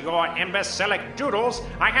 Despite your imbecilic doodles,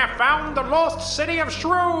 I have found the lost city of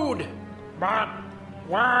Shrewd! But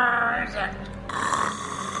where is it?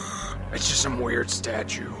 It's just some weird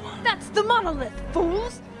statue. That's the monolith,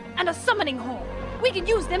 fools! And a summoning horn. We can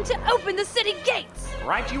use them to open the city gates.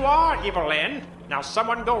 Right you are, Evelyn. Now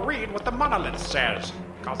someone go read what the monolith says,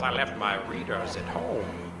 'cause I left my readers at home.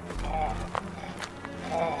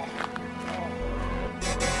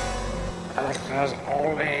 Because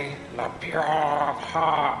only the pure of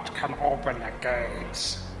heart can open the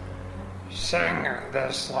gates. Sing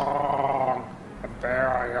this song and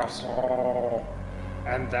bare your soul,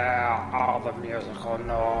 and there are the musical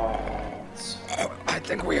notes. I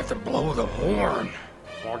think we have to blow the horn.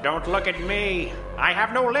 Well, don't look at me. I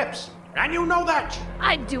have no lips, and you know that.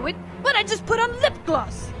 I'd do it, but I just put on lip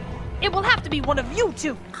gloss. It will have to be one of you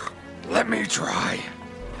two. Let me try.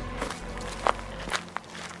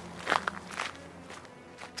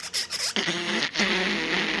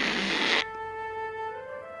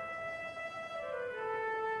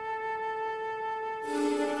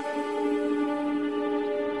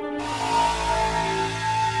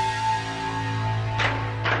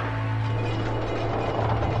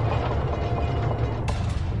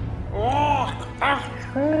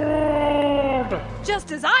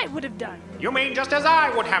 Just as I would have done. You mean just as I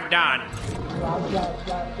would have done?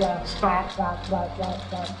 Stop.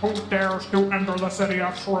 Who dares to enter the city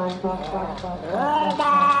of Shrewd?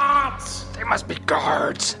 Robots! They must be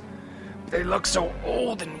guards. They look so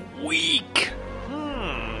old and weak.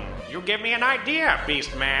 You give me an idea,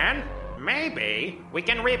 Beast Man. Maybe we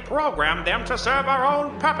can reprogram them to serve our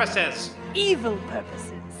own purposes. Evil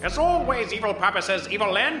purposes. It's always evil purposes,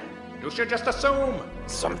 Evil Lyn. You should just assume.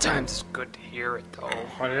 Sometimes it's good to hear it, though.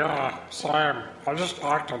 Oh, yeah, Sam. I just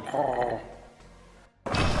like to know.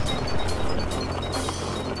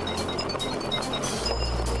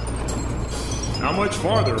 How much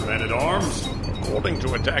farther, men-at-arms? According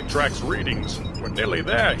to Attack Track's readings, we're nearly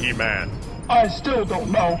there, He-Man. I still don't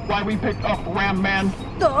know why we picked up Ram Man.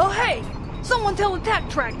 Hey! Someone tell Attack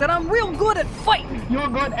Track that I'm real good at fighting. You're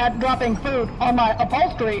good at dropping food on my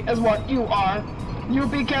upholstery is what you are. You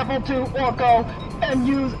be careful too, Orko, and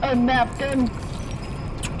use a napkin.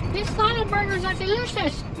 These salad burgers are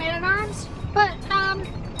delicious, Man-at-Arms. But, can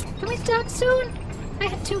we stop soon? I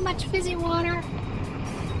had too much fizzy water.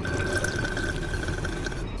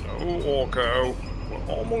 No, Orko. We're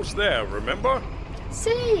almost there, remember?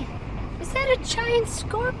 Say, is that a giant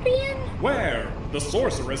scorpion? Where? The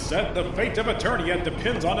sorceress said the fate of Eternia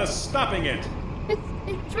depends on us stopping it.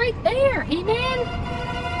 It's right there, He-Man.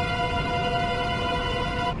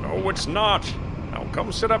 No, it's not. Now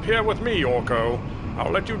come sit up here with me, Orko.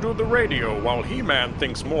 I'll let you do the radio while He-Man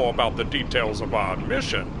thinks more about the details of our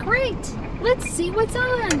mission. Great. Let's see what's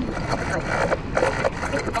on.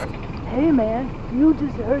 Hey man, you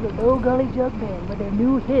just heard a Low Gully Jug Band with their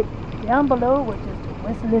new hit. Down below was just a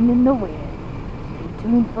whistling in the wind. Stay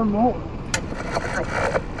tuned for more.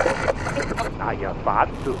 Are your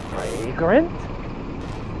thoughts too fragrant?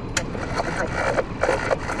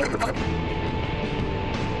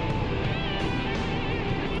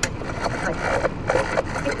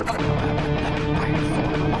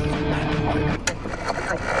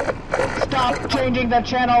 Stop changing the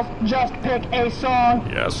channels, just pick a song.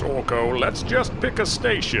 Yes, Orko, let's just pick a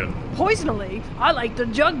station. Poisonally, I like the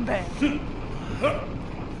Jug Band.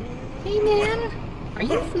 Hey man, are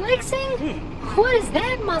you flexing? What is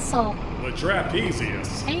that muscle? The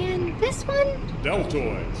trapezius. And this one?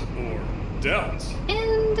 Deltoids, or delts.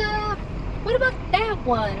 And, what about that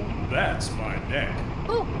one? That's my neck.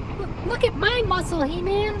 Oh, look at my muscle,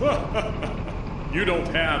 He-Man. You don't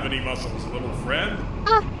have any muscles, little friend.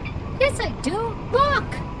 Yes I do. Look!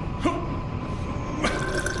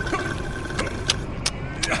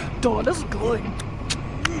 Oh, that's good.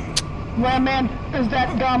 Ram Man, is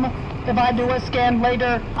that gum? If I do a scan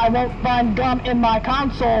later, I won't find gum in my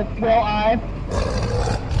console, will I?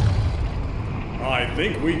 I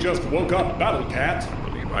think we just woke up Battle Cat.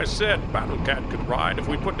 I said Battle Cat could ride if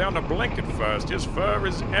we put down a blanket first. His fur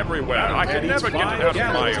is everywhere. I can never get it out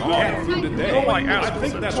of my arm. All I ask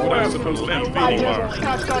think that's what I'm supposed to be I just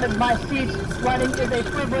shotgunned my seat. Riding is a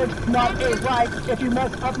privilege, not a right. If you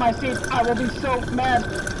mess up my seat, I will be so mad.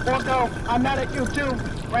 Orko, I'm mad at you too.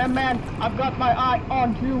 Ram Man, I've got my eye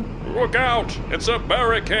on you. Look out! It's a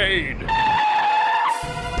barricade!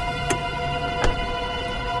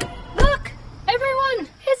 Look! Everyone!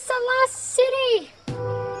 It's the Lost City!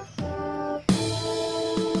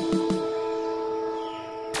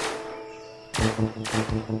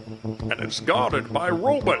 And it's guarded by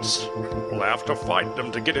robots. We'll have to fight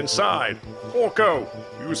them to get inside. Orko,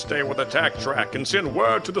 you stay with Attack Track and send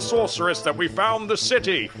word to the sorceress that we found the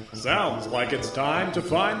city. Sounds like it's time to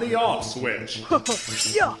find the off switch.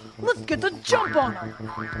 Yeah, let's get the jump on her.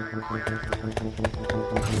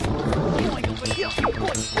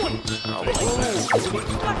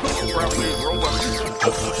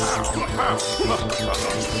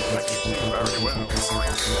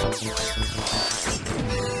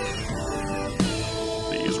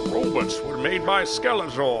 These robots were made by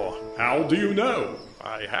Skeletor. How do you know?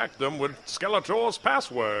 I hacked them with Skeletor's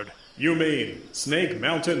password. You mean Snake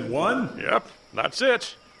Mountain 1? Yep, that's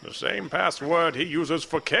it. The same password he uses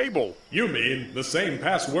for Cable. You mean the same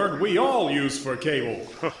password we all use for Cable.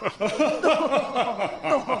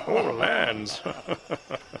 Oh, lands.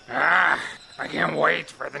 I can't wait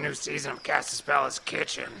for the new season of Castaspella's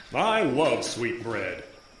Kitchen. I love sweetbread.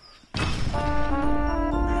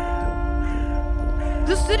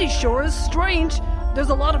 This city sure is strange. There's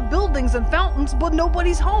a lot of buildings and fountains, but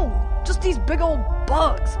nobody's home. Just these big old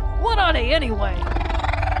bugs. What are they anyway?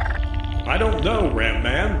 I don't know, Ram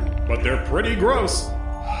Man, but they're pretty gross.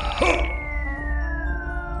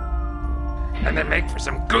 And they make for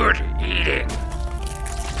some good eating.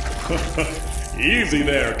 Easy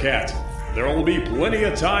there, Cat. There'll be plenty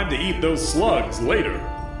of time to eat those slugs later.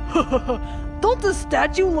 Don't the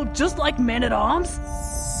statue look just like Man-at-Arms?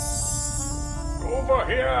 Over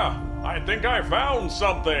here! I think I found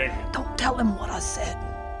something! Don't tell him what I said.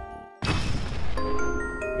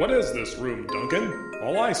 What is this room, Duncan?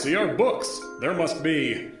 All I see are books. There must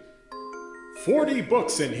be 40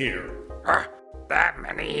 books in here. That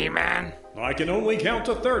many, He-Man? I can only count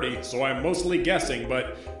to 30, so I'm mostly guessing,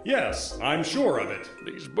 but yes, I'm sure of it.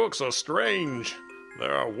 These books are strange.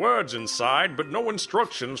 There are words inside, but no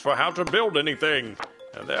instructions for how to build anything.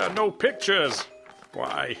 And there are no pictures.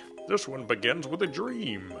 Why, this one begins with a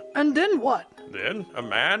dream. And then what? Then a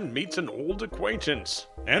man meets an old acquaintance.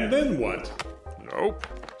 And then what? Nope.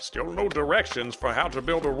 Still no directions for how to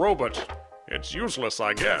build a robot. It's useless,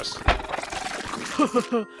 I guess.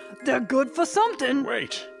 They're good for something.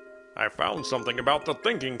 Wait. I found something about the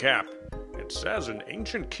thinking cap. It says an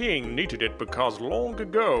ancient king needed it because long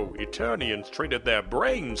ago Eternians traded their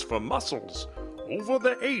brains for muscles. Over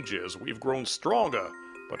the ages, we've grown stronger,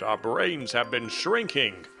 but our brains have been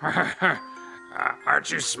shrinking. Aren't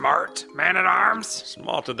you smart, Man-at-Arms?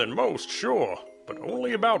 Smarter than most, sure, but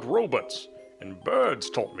only about robots. And birds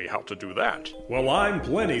taught me how to do that. Well, I'm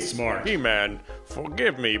plenty smart. He-Man,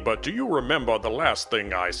 forgive me, but do you remember the last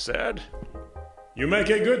thing I said? You make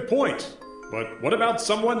a good point. But what about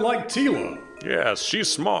someone like Teela? Yes,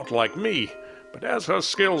 she's smart like me, but as her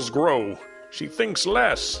skills grow, she thinks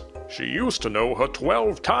less. She used to know her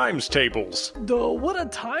 12 times tables. What are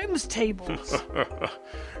times tables?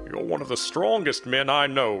 You're one of the strongest men I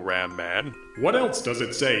know, Ram Man. What else does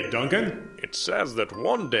it say, Duncan? It says that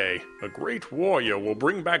one day, a great warrior will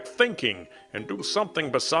bring back thinking and do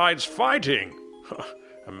something besides fighting.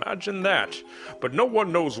 Imagine that. But no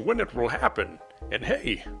one knows when it will happen. And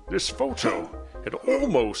hey, this photo, it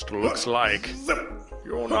almost looks like...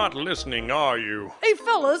 You're not listening, are you? Hey,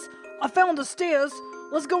 fellas, I found the stairs.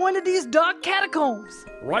 Let's go into these dark catacombs.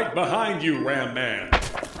 Right behind you, Ram Man.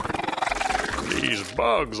 These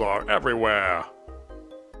bugs are everywhere.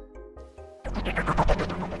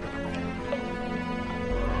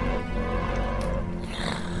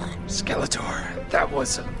 Skeletor, that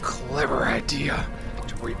was a clever idea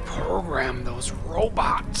to reprogram those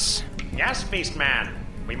robots. Yes, Beastman.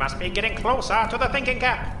 We must be getting closer to the thinking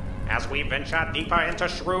cap. As we venture deeper into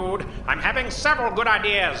Shrewd, I'm having several good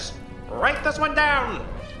ideas. Write this one down.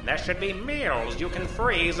 There should be meals you can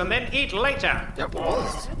freeze and then eat later.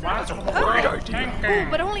 That's a great idea.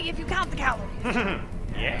 Oh, but only if you count the calories.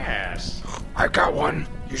 Yes. I got one.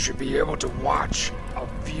 You should be able to watch a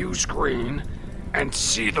view screen and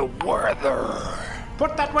see the weather.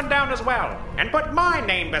 Put that one down as well, and put my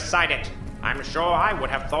name beside it. I'm sure I would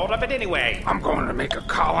have thought of it anyway. I'm going to make a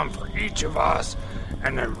column for each of us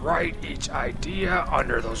and then write each idea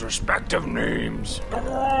under those respective names. Good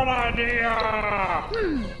idea!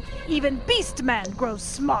 Even Beastman grows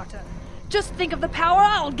smarter. Just think of the power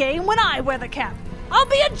I'll gain when I wear the cap. I'll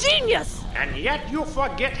be a genius! And yet you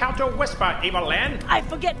forget how to whisper, Evil Lyn. I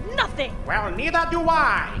forget nothing. Well, neither do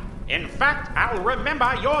I. In fact, I'll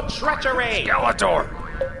remember your treachery. Skeletor!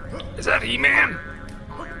 Is that He-Man?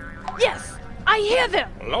 Yes, I hear them.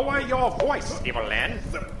 Lower your voice, Evil Lyn.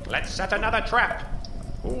 Let's set another trap.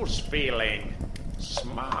 Who's feeling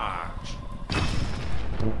smart?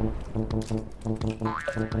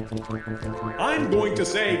 I'm going to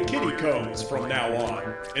say kitty combs from now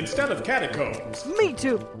on, instead of catacombs. Me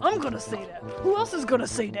too. I'm gonna say that. Who else is gonna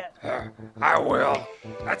say that? I will.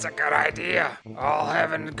 That's a good idea. All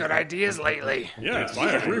having good ideas lately. Yes,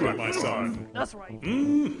 I agree with my son. That's right.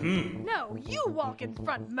 Mm-hmm. No, you walk in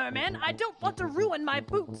front, merman. I don't want to ruin my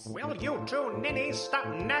boots. Will you two ninnies stop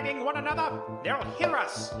nagging one another? They'll hear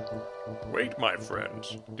us. Wait, my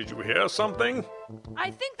friends. Did you hear something? I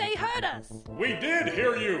I think they heard us. We did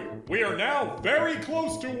hear you. We are now very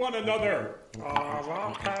close to one another.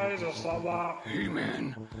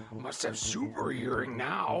 He-Man must have super hearing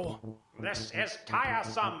now. This is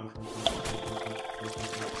tiresome.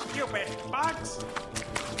 Stupid bugs.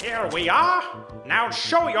 Here we are. Now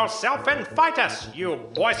show yourself and fight us, you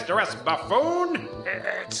boisterous buffoon.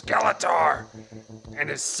 It's Skeletor and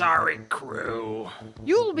his sorry crew.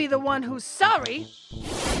 You'll be the one who's sorry.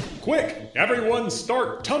 Quick, everyone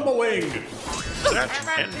start tumbling. Set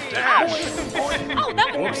and dash. Oh,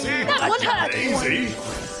 that one hurt. Easy.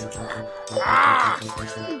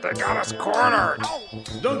 They got us cornered.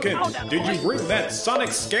 Duncan, did you bring that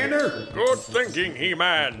sonic scanner? Good thinking,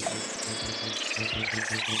 He-Man.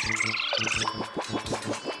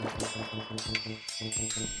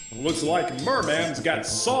 Looks like Merman's got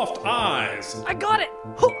soft eyes. I got it.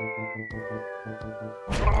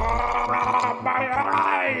 My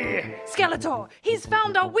eye! Skeletor, he's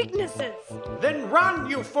found our weaknesses. Then run,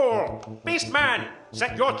 you fool! Beastman,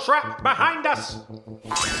 set your trap behind us!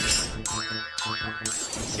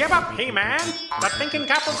 Give up, He-Man! The thinking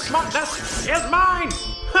cap of smartness is mine!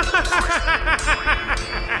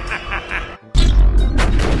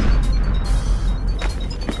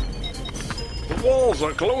 The walls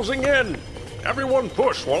are closing in. Everyone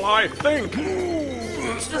push while I think.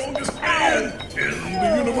 The strongest man in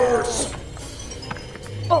the universe.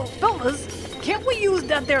 Oh, fellas, can't we use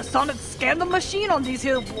that there sonic scanner machine on these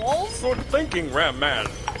here walls? Good thinking, Ram Man.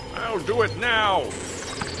 I'll do it now.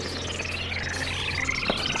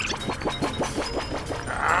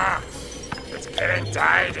 It's getting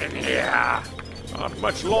tight in here. Not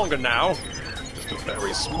much longer now. Just a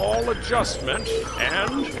very small adjustment,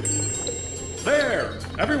 and... There!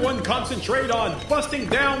 Everyone concentrate on busting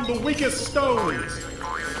down the weakest stones.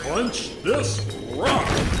 Punch this rock.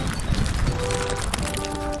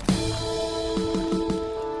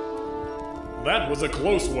 That was a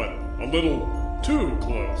close one. A little too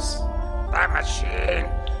close. That machine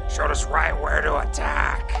showed us right where to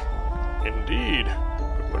attack. Indeed,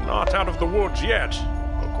 but we're not out of the woods yet.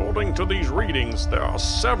 According to these readings, there are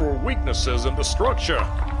several weaknesses in the structure.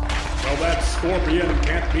 Well, that scorpion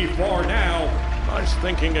can't be far now. Nice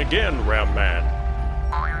thinking again, Ram Man.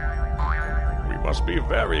 We must be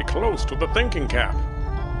very close to the thinking cap.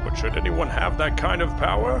 But should anyone have that kind of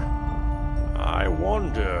power? I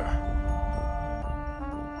wonder.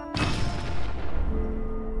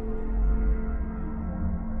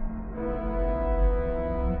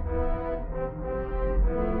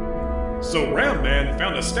 So Ram Man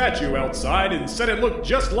found a statue outside and said it looked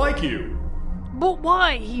just like you. But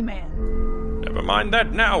why, He-Man? Never mind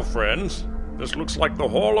that now, friends. This looks like the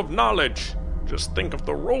Hall of Knowledge. Just think of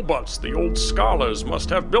the robots the old scholars must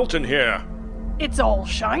have built in here. It's all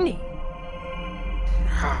shiny.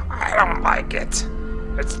 I don't like it.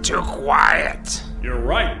 It's too quiet. You're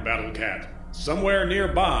right, Battle Cat. Somewhere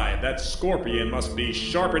nearby, that scorpion must be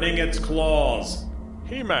sharpening its claws.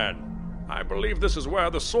 He-Man, I believe this is where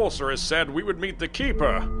the sorceress said we would meet the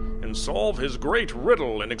Keeper and solve his great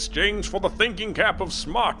riddle in exchange for the thinking cap of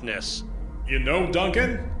smartness. You know,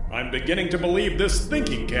 Duncan, I'm beginning to believe this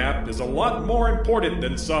thinking cap is a lot more important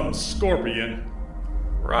than some scorpion.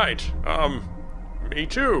 Right, me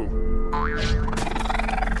too.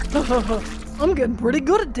 I'm getting pretty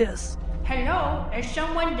good at this. Hello, is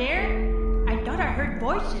someone there? I thought I heard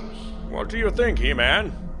voices. What do you think,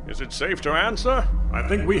 He-Man? Is it safe to answer? I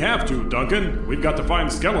think we have to, Duncan. We've got to find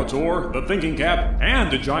Skeletor, the thinking cap,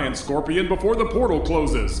 and a giant scorpion before the portal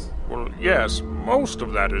closes. Well, yes, most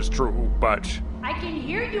of that is true, but... I can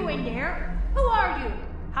hear you in there. Who are you?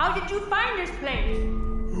 How did you find this place?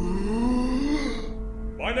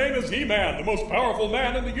 My name is He-Man, the most powerful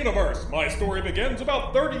man in the universe. My story begins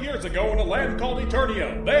about 30 years ago in a land called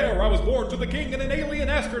Eternia. There, I was born to the king and an alien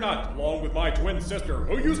astronaut, along with my twin sister,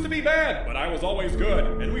 who used to be bad, but I was always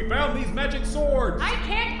good. And we found these magic swords. I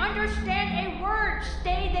can't understand a word.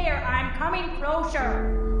 Stay there. I'm coming closer.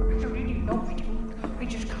 I don't really know what to do. We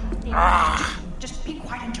just come in. Just be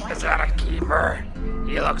quiet and join. Is that a keeper?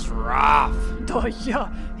 He looks rough. Oh, yeah,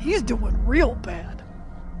 he's doing real bad.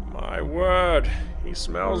 My word, he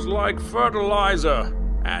smells like fertilizer.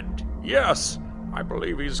 And yes, I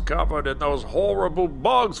believe he's covered in those horrible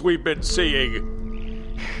bugs we've been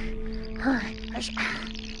seeing. It's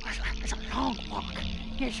a long walk.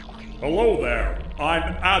 Yes, Hello there,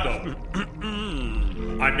 I'm Adam.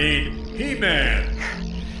 I mean, He-Man.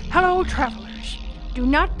 Hello, travelers. Do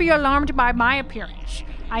not be alarmed by my appearance.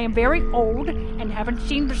 I am very old and haven't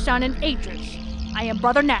seen the sun in ages. I am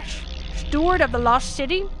Brother Nash, steward of the Lost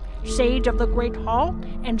City, sage of the Great Hall,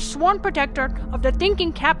 and sworn protector of the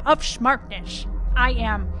thinking cap of smartness. I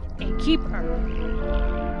am a keeper.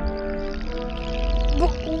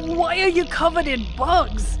 Why are you covered in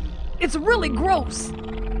bugs? It's really gross.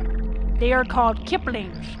 They are called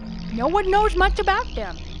Kiplings. No one knows much about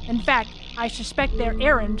them. In fact, I suspect their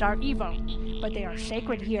errands are evil, but they are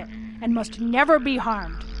sacred here and must never be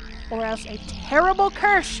harmed, or else a terrible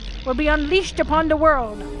curse will be unleashed upon the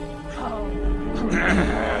world.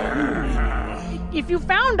 If you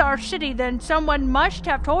found our city, then someone must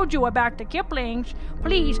have told you about the Kiplings.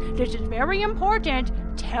 Please, this is very important.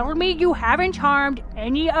 Tell me you haven't harmed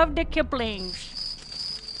any of the Kiplings.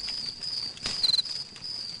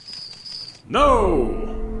 No!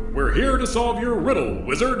 We're here to solve your riddle,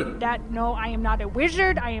 wizard. No, I am not a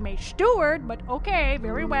wizard. I am a steward, but okay,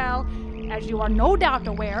 very well. As you are no doubt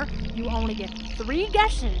aware, you only get 3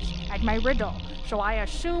 guesses at my riddle. So I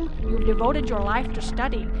assume you've devoted your life to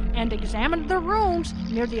study and examined the ruins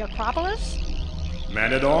near the Acropolis?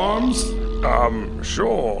 Man-at-arms?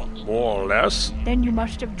 Sure, more or less. Then you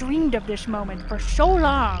must have dreamed of this moment for so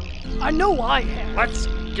long. I know I have. Let's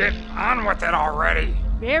get on with it already.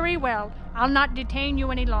 Very well. I'll not detain you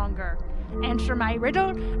any longer. Answer my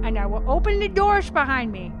riddle, and I will open the doors behind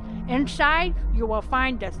me. Inside, you will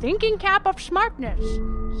find the thinking cap of smartness.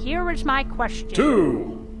 Here is my question.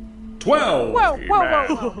 2, 12. Whoa.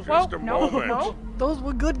 Just a moment. No, those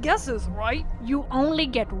were good guesses, right? You only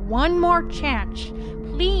get one more chance.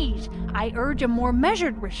 Please, I urge a more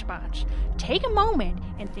measured response. Take a moment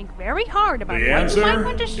and think very hard about The what you might answer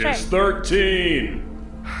want to say. is 13.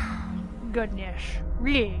 Goodness,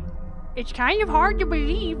 really. It's kind of hard to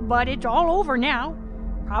believe, but it's all over now.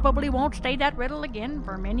 Probably won't say that riddle again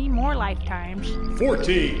for many more lifetimes.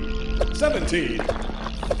 14, 17,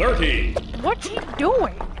 30. What's he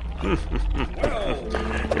doing?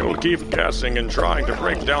 He'll keep guessing and trying to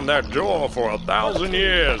break down that door for 1,000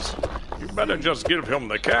 years. You better just give him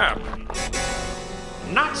the cap.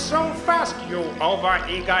 Not so fast, you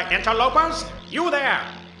over-eager interlopers! You there!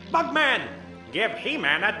 Bugman! Give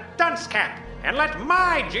He-Man a dunce cap, and let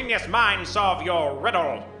my genius mind solve your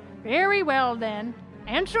riddle! Very well, then.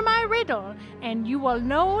 Answer my riddle, and you will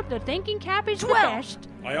know the thinking cap is 12. the best.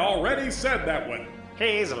 I already said that one.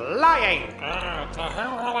 He's lying! To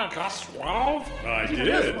him really got 12? I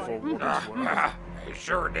did. He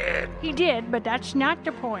sure did. He did, but that's not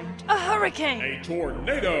the point. A hurricane. A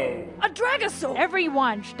tornado. A Dragosaur.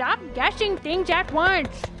 Everyone, stop guessing things at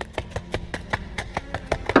once.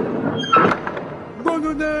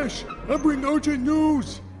 Brother Nash, I bring urgent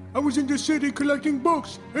news. I was in the city collecting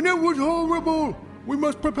books, and it was horrible. We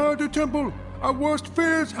must prepare the temple. Our worst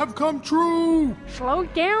fears have come true. Slow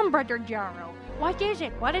down, Brother Jarro. What is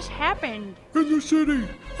it? What has happened? In the city,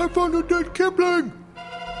 I found a dead Kipling.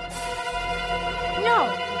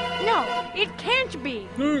 No, it can't be.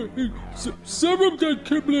 Several dead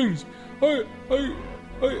Kiplings.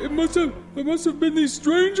 It must have been these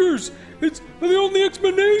strangers. It's the only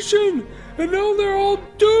explanation. And now they're all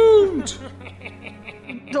doomed.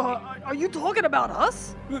 Are you talking about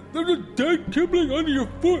us? There's a dead Kipling under your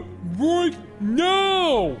foot right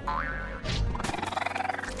now.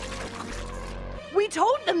 We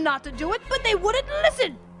told them not to do it, but they wouldn't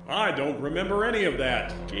listen. I don't remember any of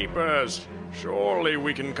that. Keepers, surely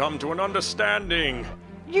we can come to an understanding.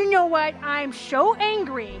 You know what? I'm so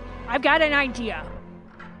angry. I've got an idea.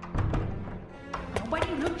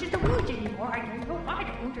 Nobody looks at the rules anymore. I don't know why. I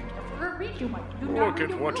don't for a reason. Look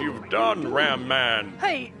at what you've done, Ram Man.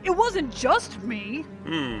 Hey, it wasn't just me.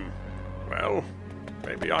 Well,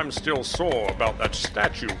 maybe I'm still sore about that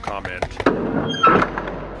statue comment.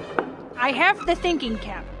 I have the thinking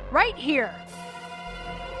cap right here.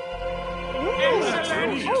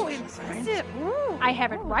 Oh, impressive. I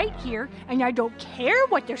have it right here, and I don't care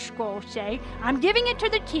what the scrolls say. I'm giving it to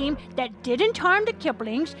the team that didn't harm the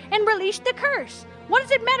Kiplings and released the curse. What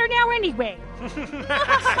does it matter now anyway?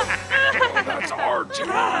 That's our team.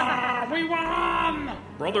 We won!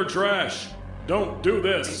 Brother Trash, don't do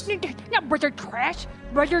this. Not Brother Trash,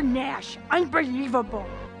 Brother Nash. Unbelievable.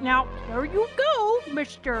 Now, here you go,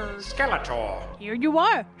 Mr. Skeletor. Here you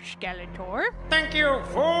are, Skeletor. Thank you,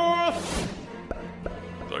 fool!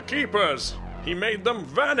 The Keepers! He made them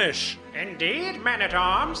vanish! Indeed,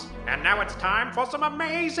 Man-at-Arms. And now it's time for some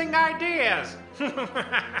amazing ideas.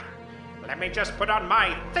 Let me just put on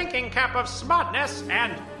my thinking cap of smartness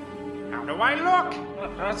and... How do I look?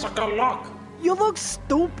 That's a good look. You look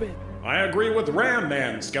stupid. I agree with Ram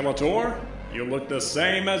Man, Skeletor. You look the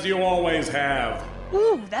same as you always have.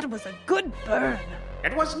 Ooh, that was a good burn.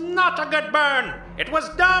 It was not a good burn. It was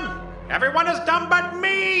dumb. Everyone is dumb but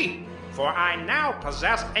me. For I now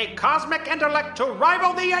possess a cosmic intellect to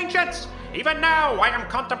rival the ancients, Even now, I am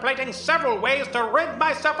contemplating several ways to rid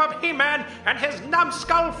myself of He-Man and his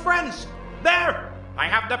numbskull friends. There! I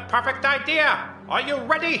have the perfect idea. Are you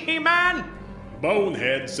ready, He-Man?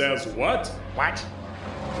 Bonehead says what? What?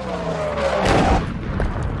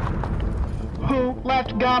 Who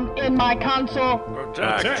left gum in my console?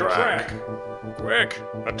 Attack track. Quick,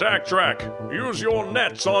 attack track. Use your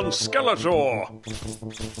nets on Skeletor.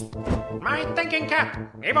 My thinking cap!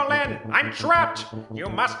 Evelyn, I'm trapped! You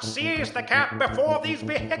must seize the cap before these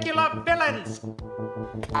vehicular villains!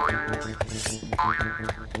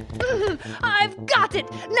 I've got it!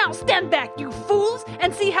 Now stand back, you fools,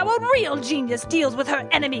 and see how a real genius deals with her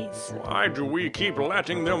enemies! Why do we keep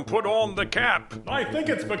letting them put on the cap? I think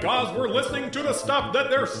it's because we're listening to the stuff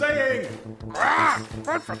that they're saying.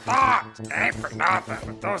 Food for thought. Ain't for nothing,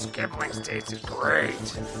 but those Kipling's taste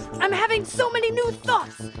great. I'm having so many new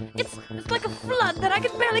thoughts. It's like a flood that I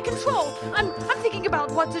can barely control. I'm thinking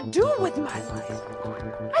about what to do with my life.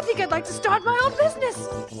 I think I'd like to start my own business.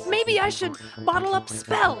 Maybe I should bottle up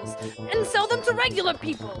spells and sell them to regular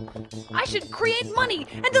people. I should create money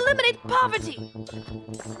and eliminate poverty.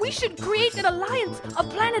 We should create an alliance of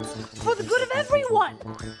planets for the good of everyone.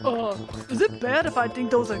 Is it bad if I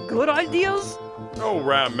think those are good ideas? No,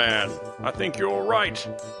 Ram Man. I think you're right.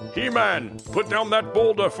 He-Man, put down that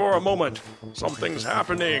boulder for a moment. Something's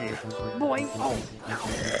happening. Boing. Oh,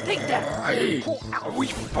 take that. Hey, are we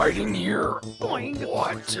fighting here? Boing.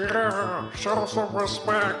 What? Yeah, show some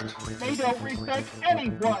respect. They don't respect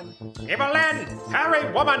anyone. Evelyn,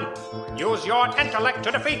 hurry, woman! Use your intellect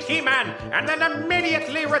to defeat He-Man, and then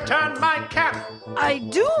immediately return my cap! I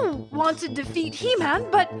do want to defeat He-Man,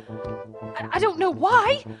 but I don't know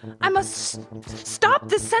why. I must stop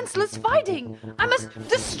this senseless fighting. I must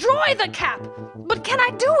destroy the cap. But can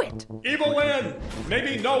I do it? Evelyn,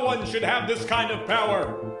 maybe no one should have this kind of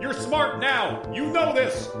power. You're smart now. You know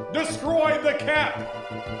this. Destroy the cap.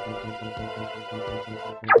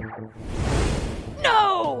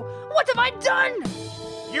 No! What have I done?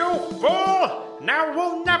 You fool! Now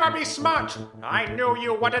we'll never be smart! I knew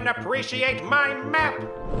you wouldn't appreciate my map!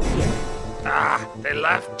 They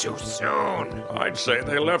left too soon. I'd say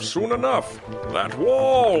they left soon enough. That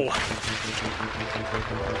wall!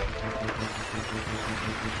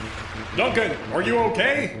 Duncan, are you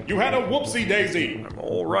okay? You had a whoopsie-daisy. I'm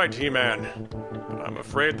all right, He-Man. But I'm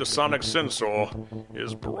afraid the sonic sensor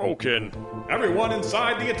is broken. Everyone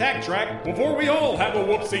inside the attack track before we all have a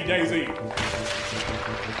whoopsie-daisy.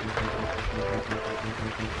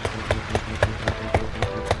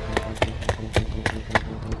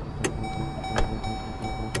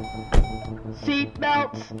 Seat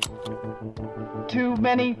belts. Too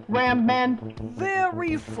many ram men.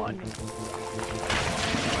 Very funny.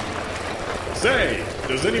 Say,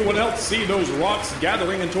 does anyone else see those rocks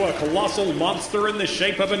gathering into a colossal monster in the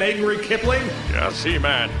shape of an angry Kipling? Yes,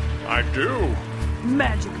 He-Man, I do.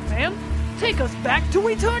 Magic Man, take us back to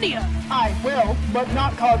Eternia. I will, but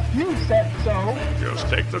not cause you said so. Just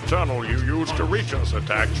take the tunnel you used to reach us,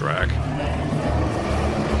 attack track.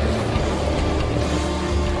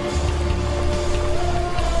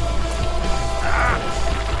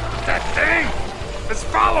 That thing is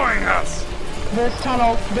following us. This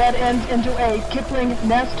tunnel dead ends into a Kipling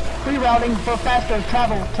nest, rerouting for faster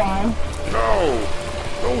travel time. No!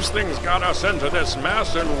 Those things got us into this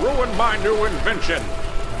mess and ruined my new invention.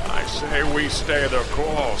 I say we stay the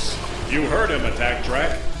course. You heard him, attack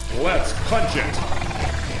track. Let's punch it.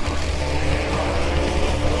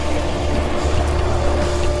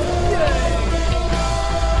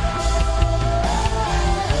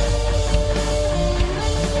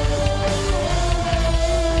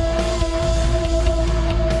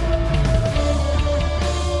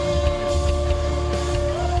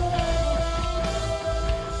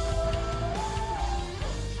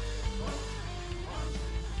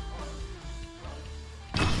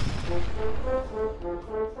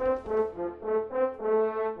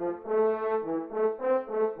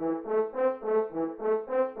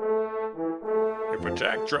 If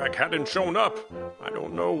Attack Track hadn't shown up, I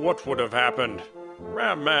don't know what would have happened.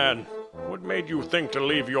 Ram Man, what made you think to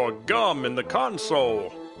leave your gum in the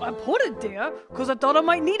console? I put it there because I thought I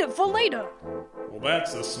might need it for later. Well,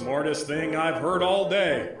 that's the smartest thing I've heard all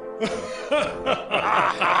day.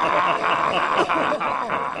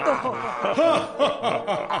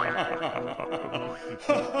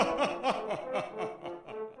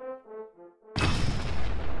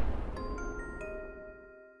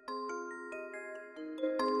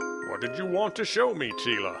 What did you want to show me,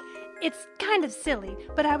 Teela? It's kind of silly,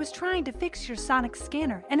 but I was trying to fix your sonic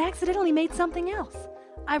scanner and accidentally made something else.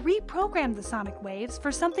 I reprogrammed the sonic waves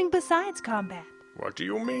for something besides combat. What do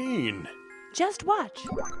you mean? Just watch.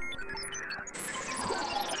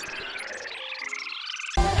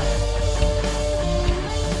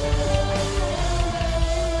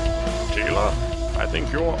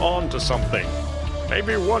 think you're on to something.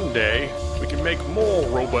 Maybe one day we can make more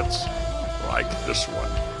robots like this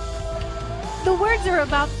one. The words are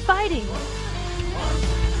about fighting.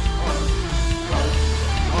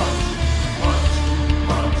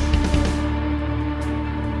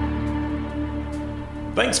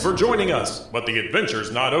 Thanks for joining us, but the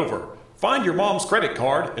adventure's not over. Find your mom's credit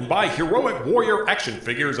card and buy heroic warrior action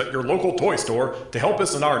figures at your local toy store to help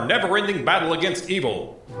us in our never-ending battle against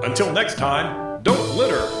evil. Until next time, don't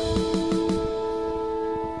litter.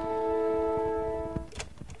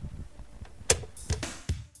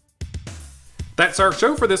 That's our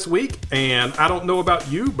show for this week, and I don't know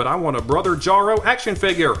about you, but I want a Brother Jaro action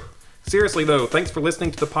figure. Seriously though, thanks for listening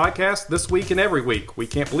to the podcast this week and every week. We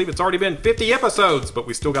can't believe it's already been 50 episodes, but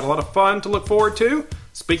we still got a lot of fun to look forward to.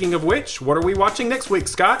 Speaking of which, what are we watching next week,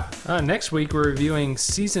 Scott? Next week we're reviewing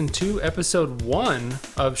Season 2, Episode 1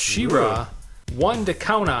 of She-Ra, One to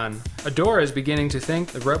Count On. Adora is beginning to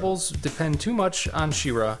think the rebels depend too much on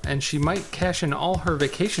She-Ra, and she might cash in all her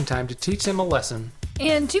vacation time to teach them a lesson.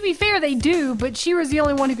 And to be fair, they do, but She-Ra's the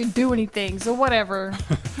only one who can do anything, so whatever.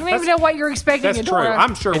 I don't even know what you're expecting, That's Adora. true.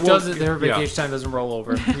 I'm sure It doesn't. Their vacation time doesn't roll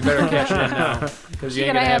over. You better cash it in now, because you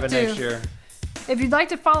ain't gonna have it next year. If you'd like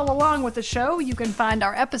to follow along with the show, you can find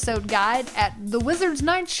our episode guide at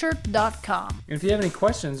thewizardsnightshirt.com. And if you have any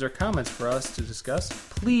questions or comments for us to discuss,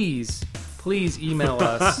 please email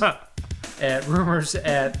us at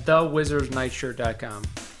rumors@thewizardsnightshirt.com.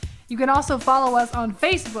 You can also follow us on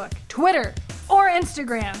Facebook, Twitter, or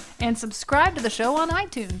Instagram, and subscribe to the show on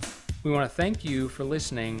iTunes. We want to thank you for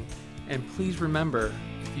listening, and please remember,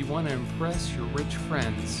 if you want to impress your rich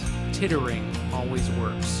friends, tittering always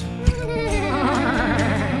works.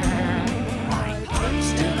 I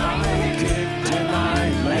punched and I kicked and I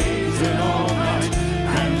blazed all night,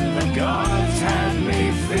 and the gods had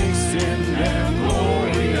me fixed in their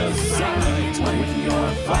glorious sight. When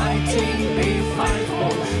you're fighting, be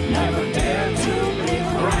fightful, never dare to be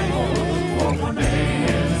frightful, for one day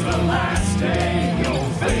is the last day, you'll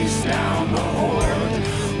face down the horde.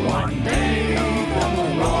 One day the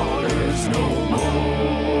marauders no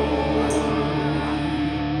more.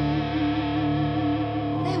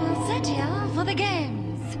 They will set here for the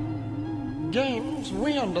games. Games,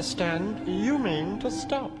 we understand, you mean to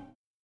stop.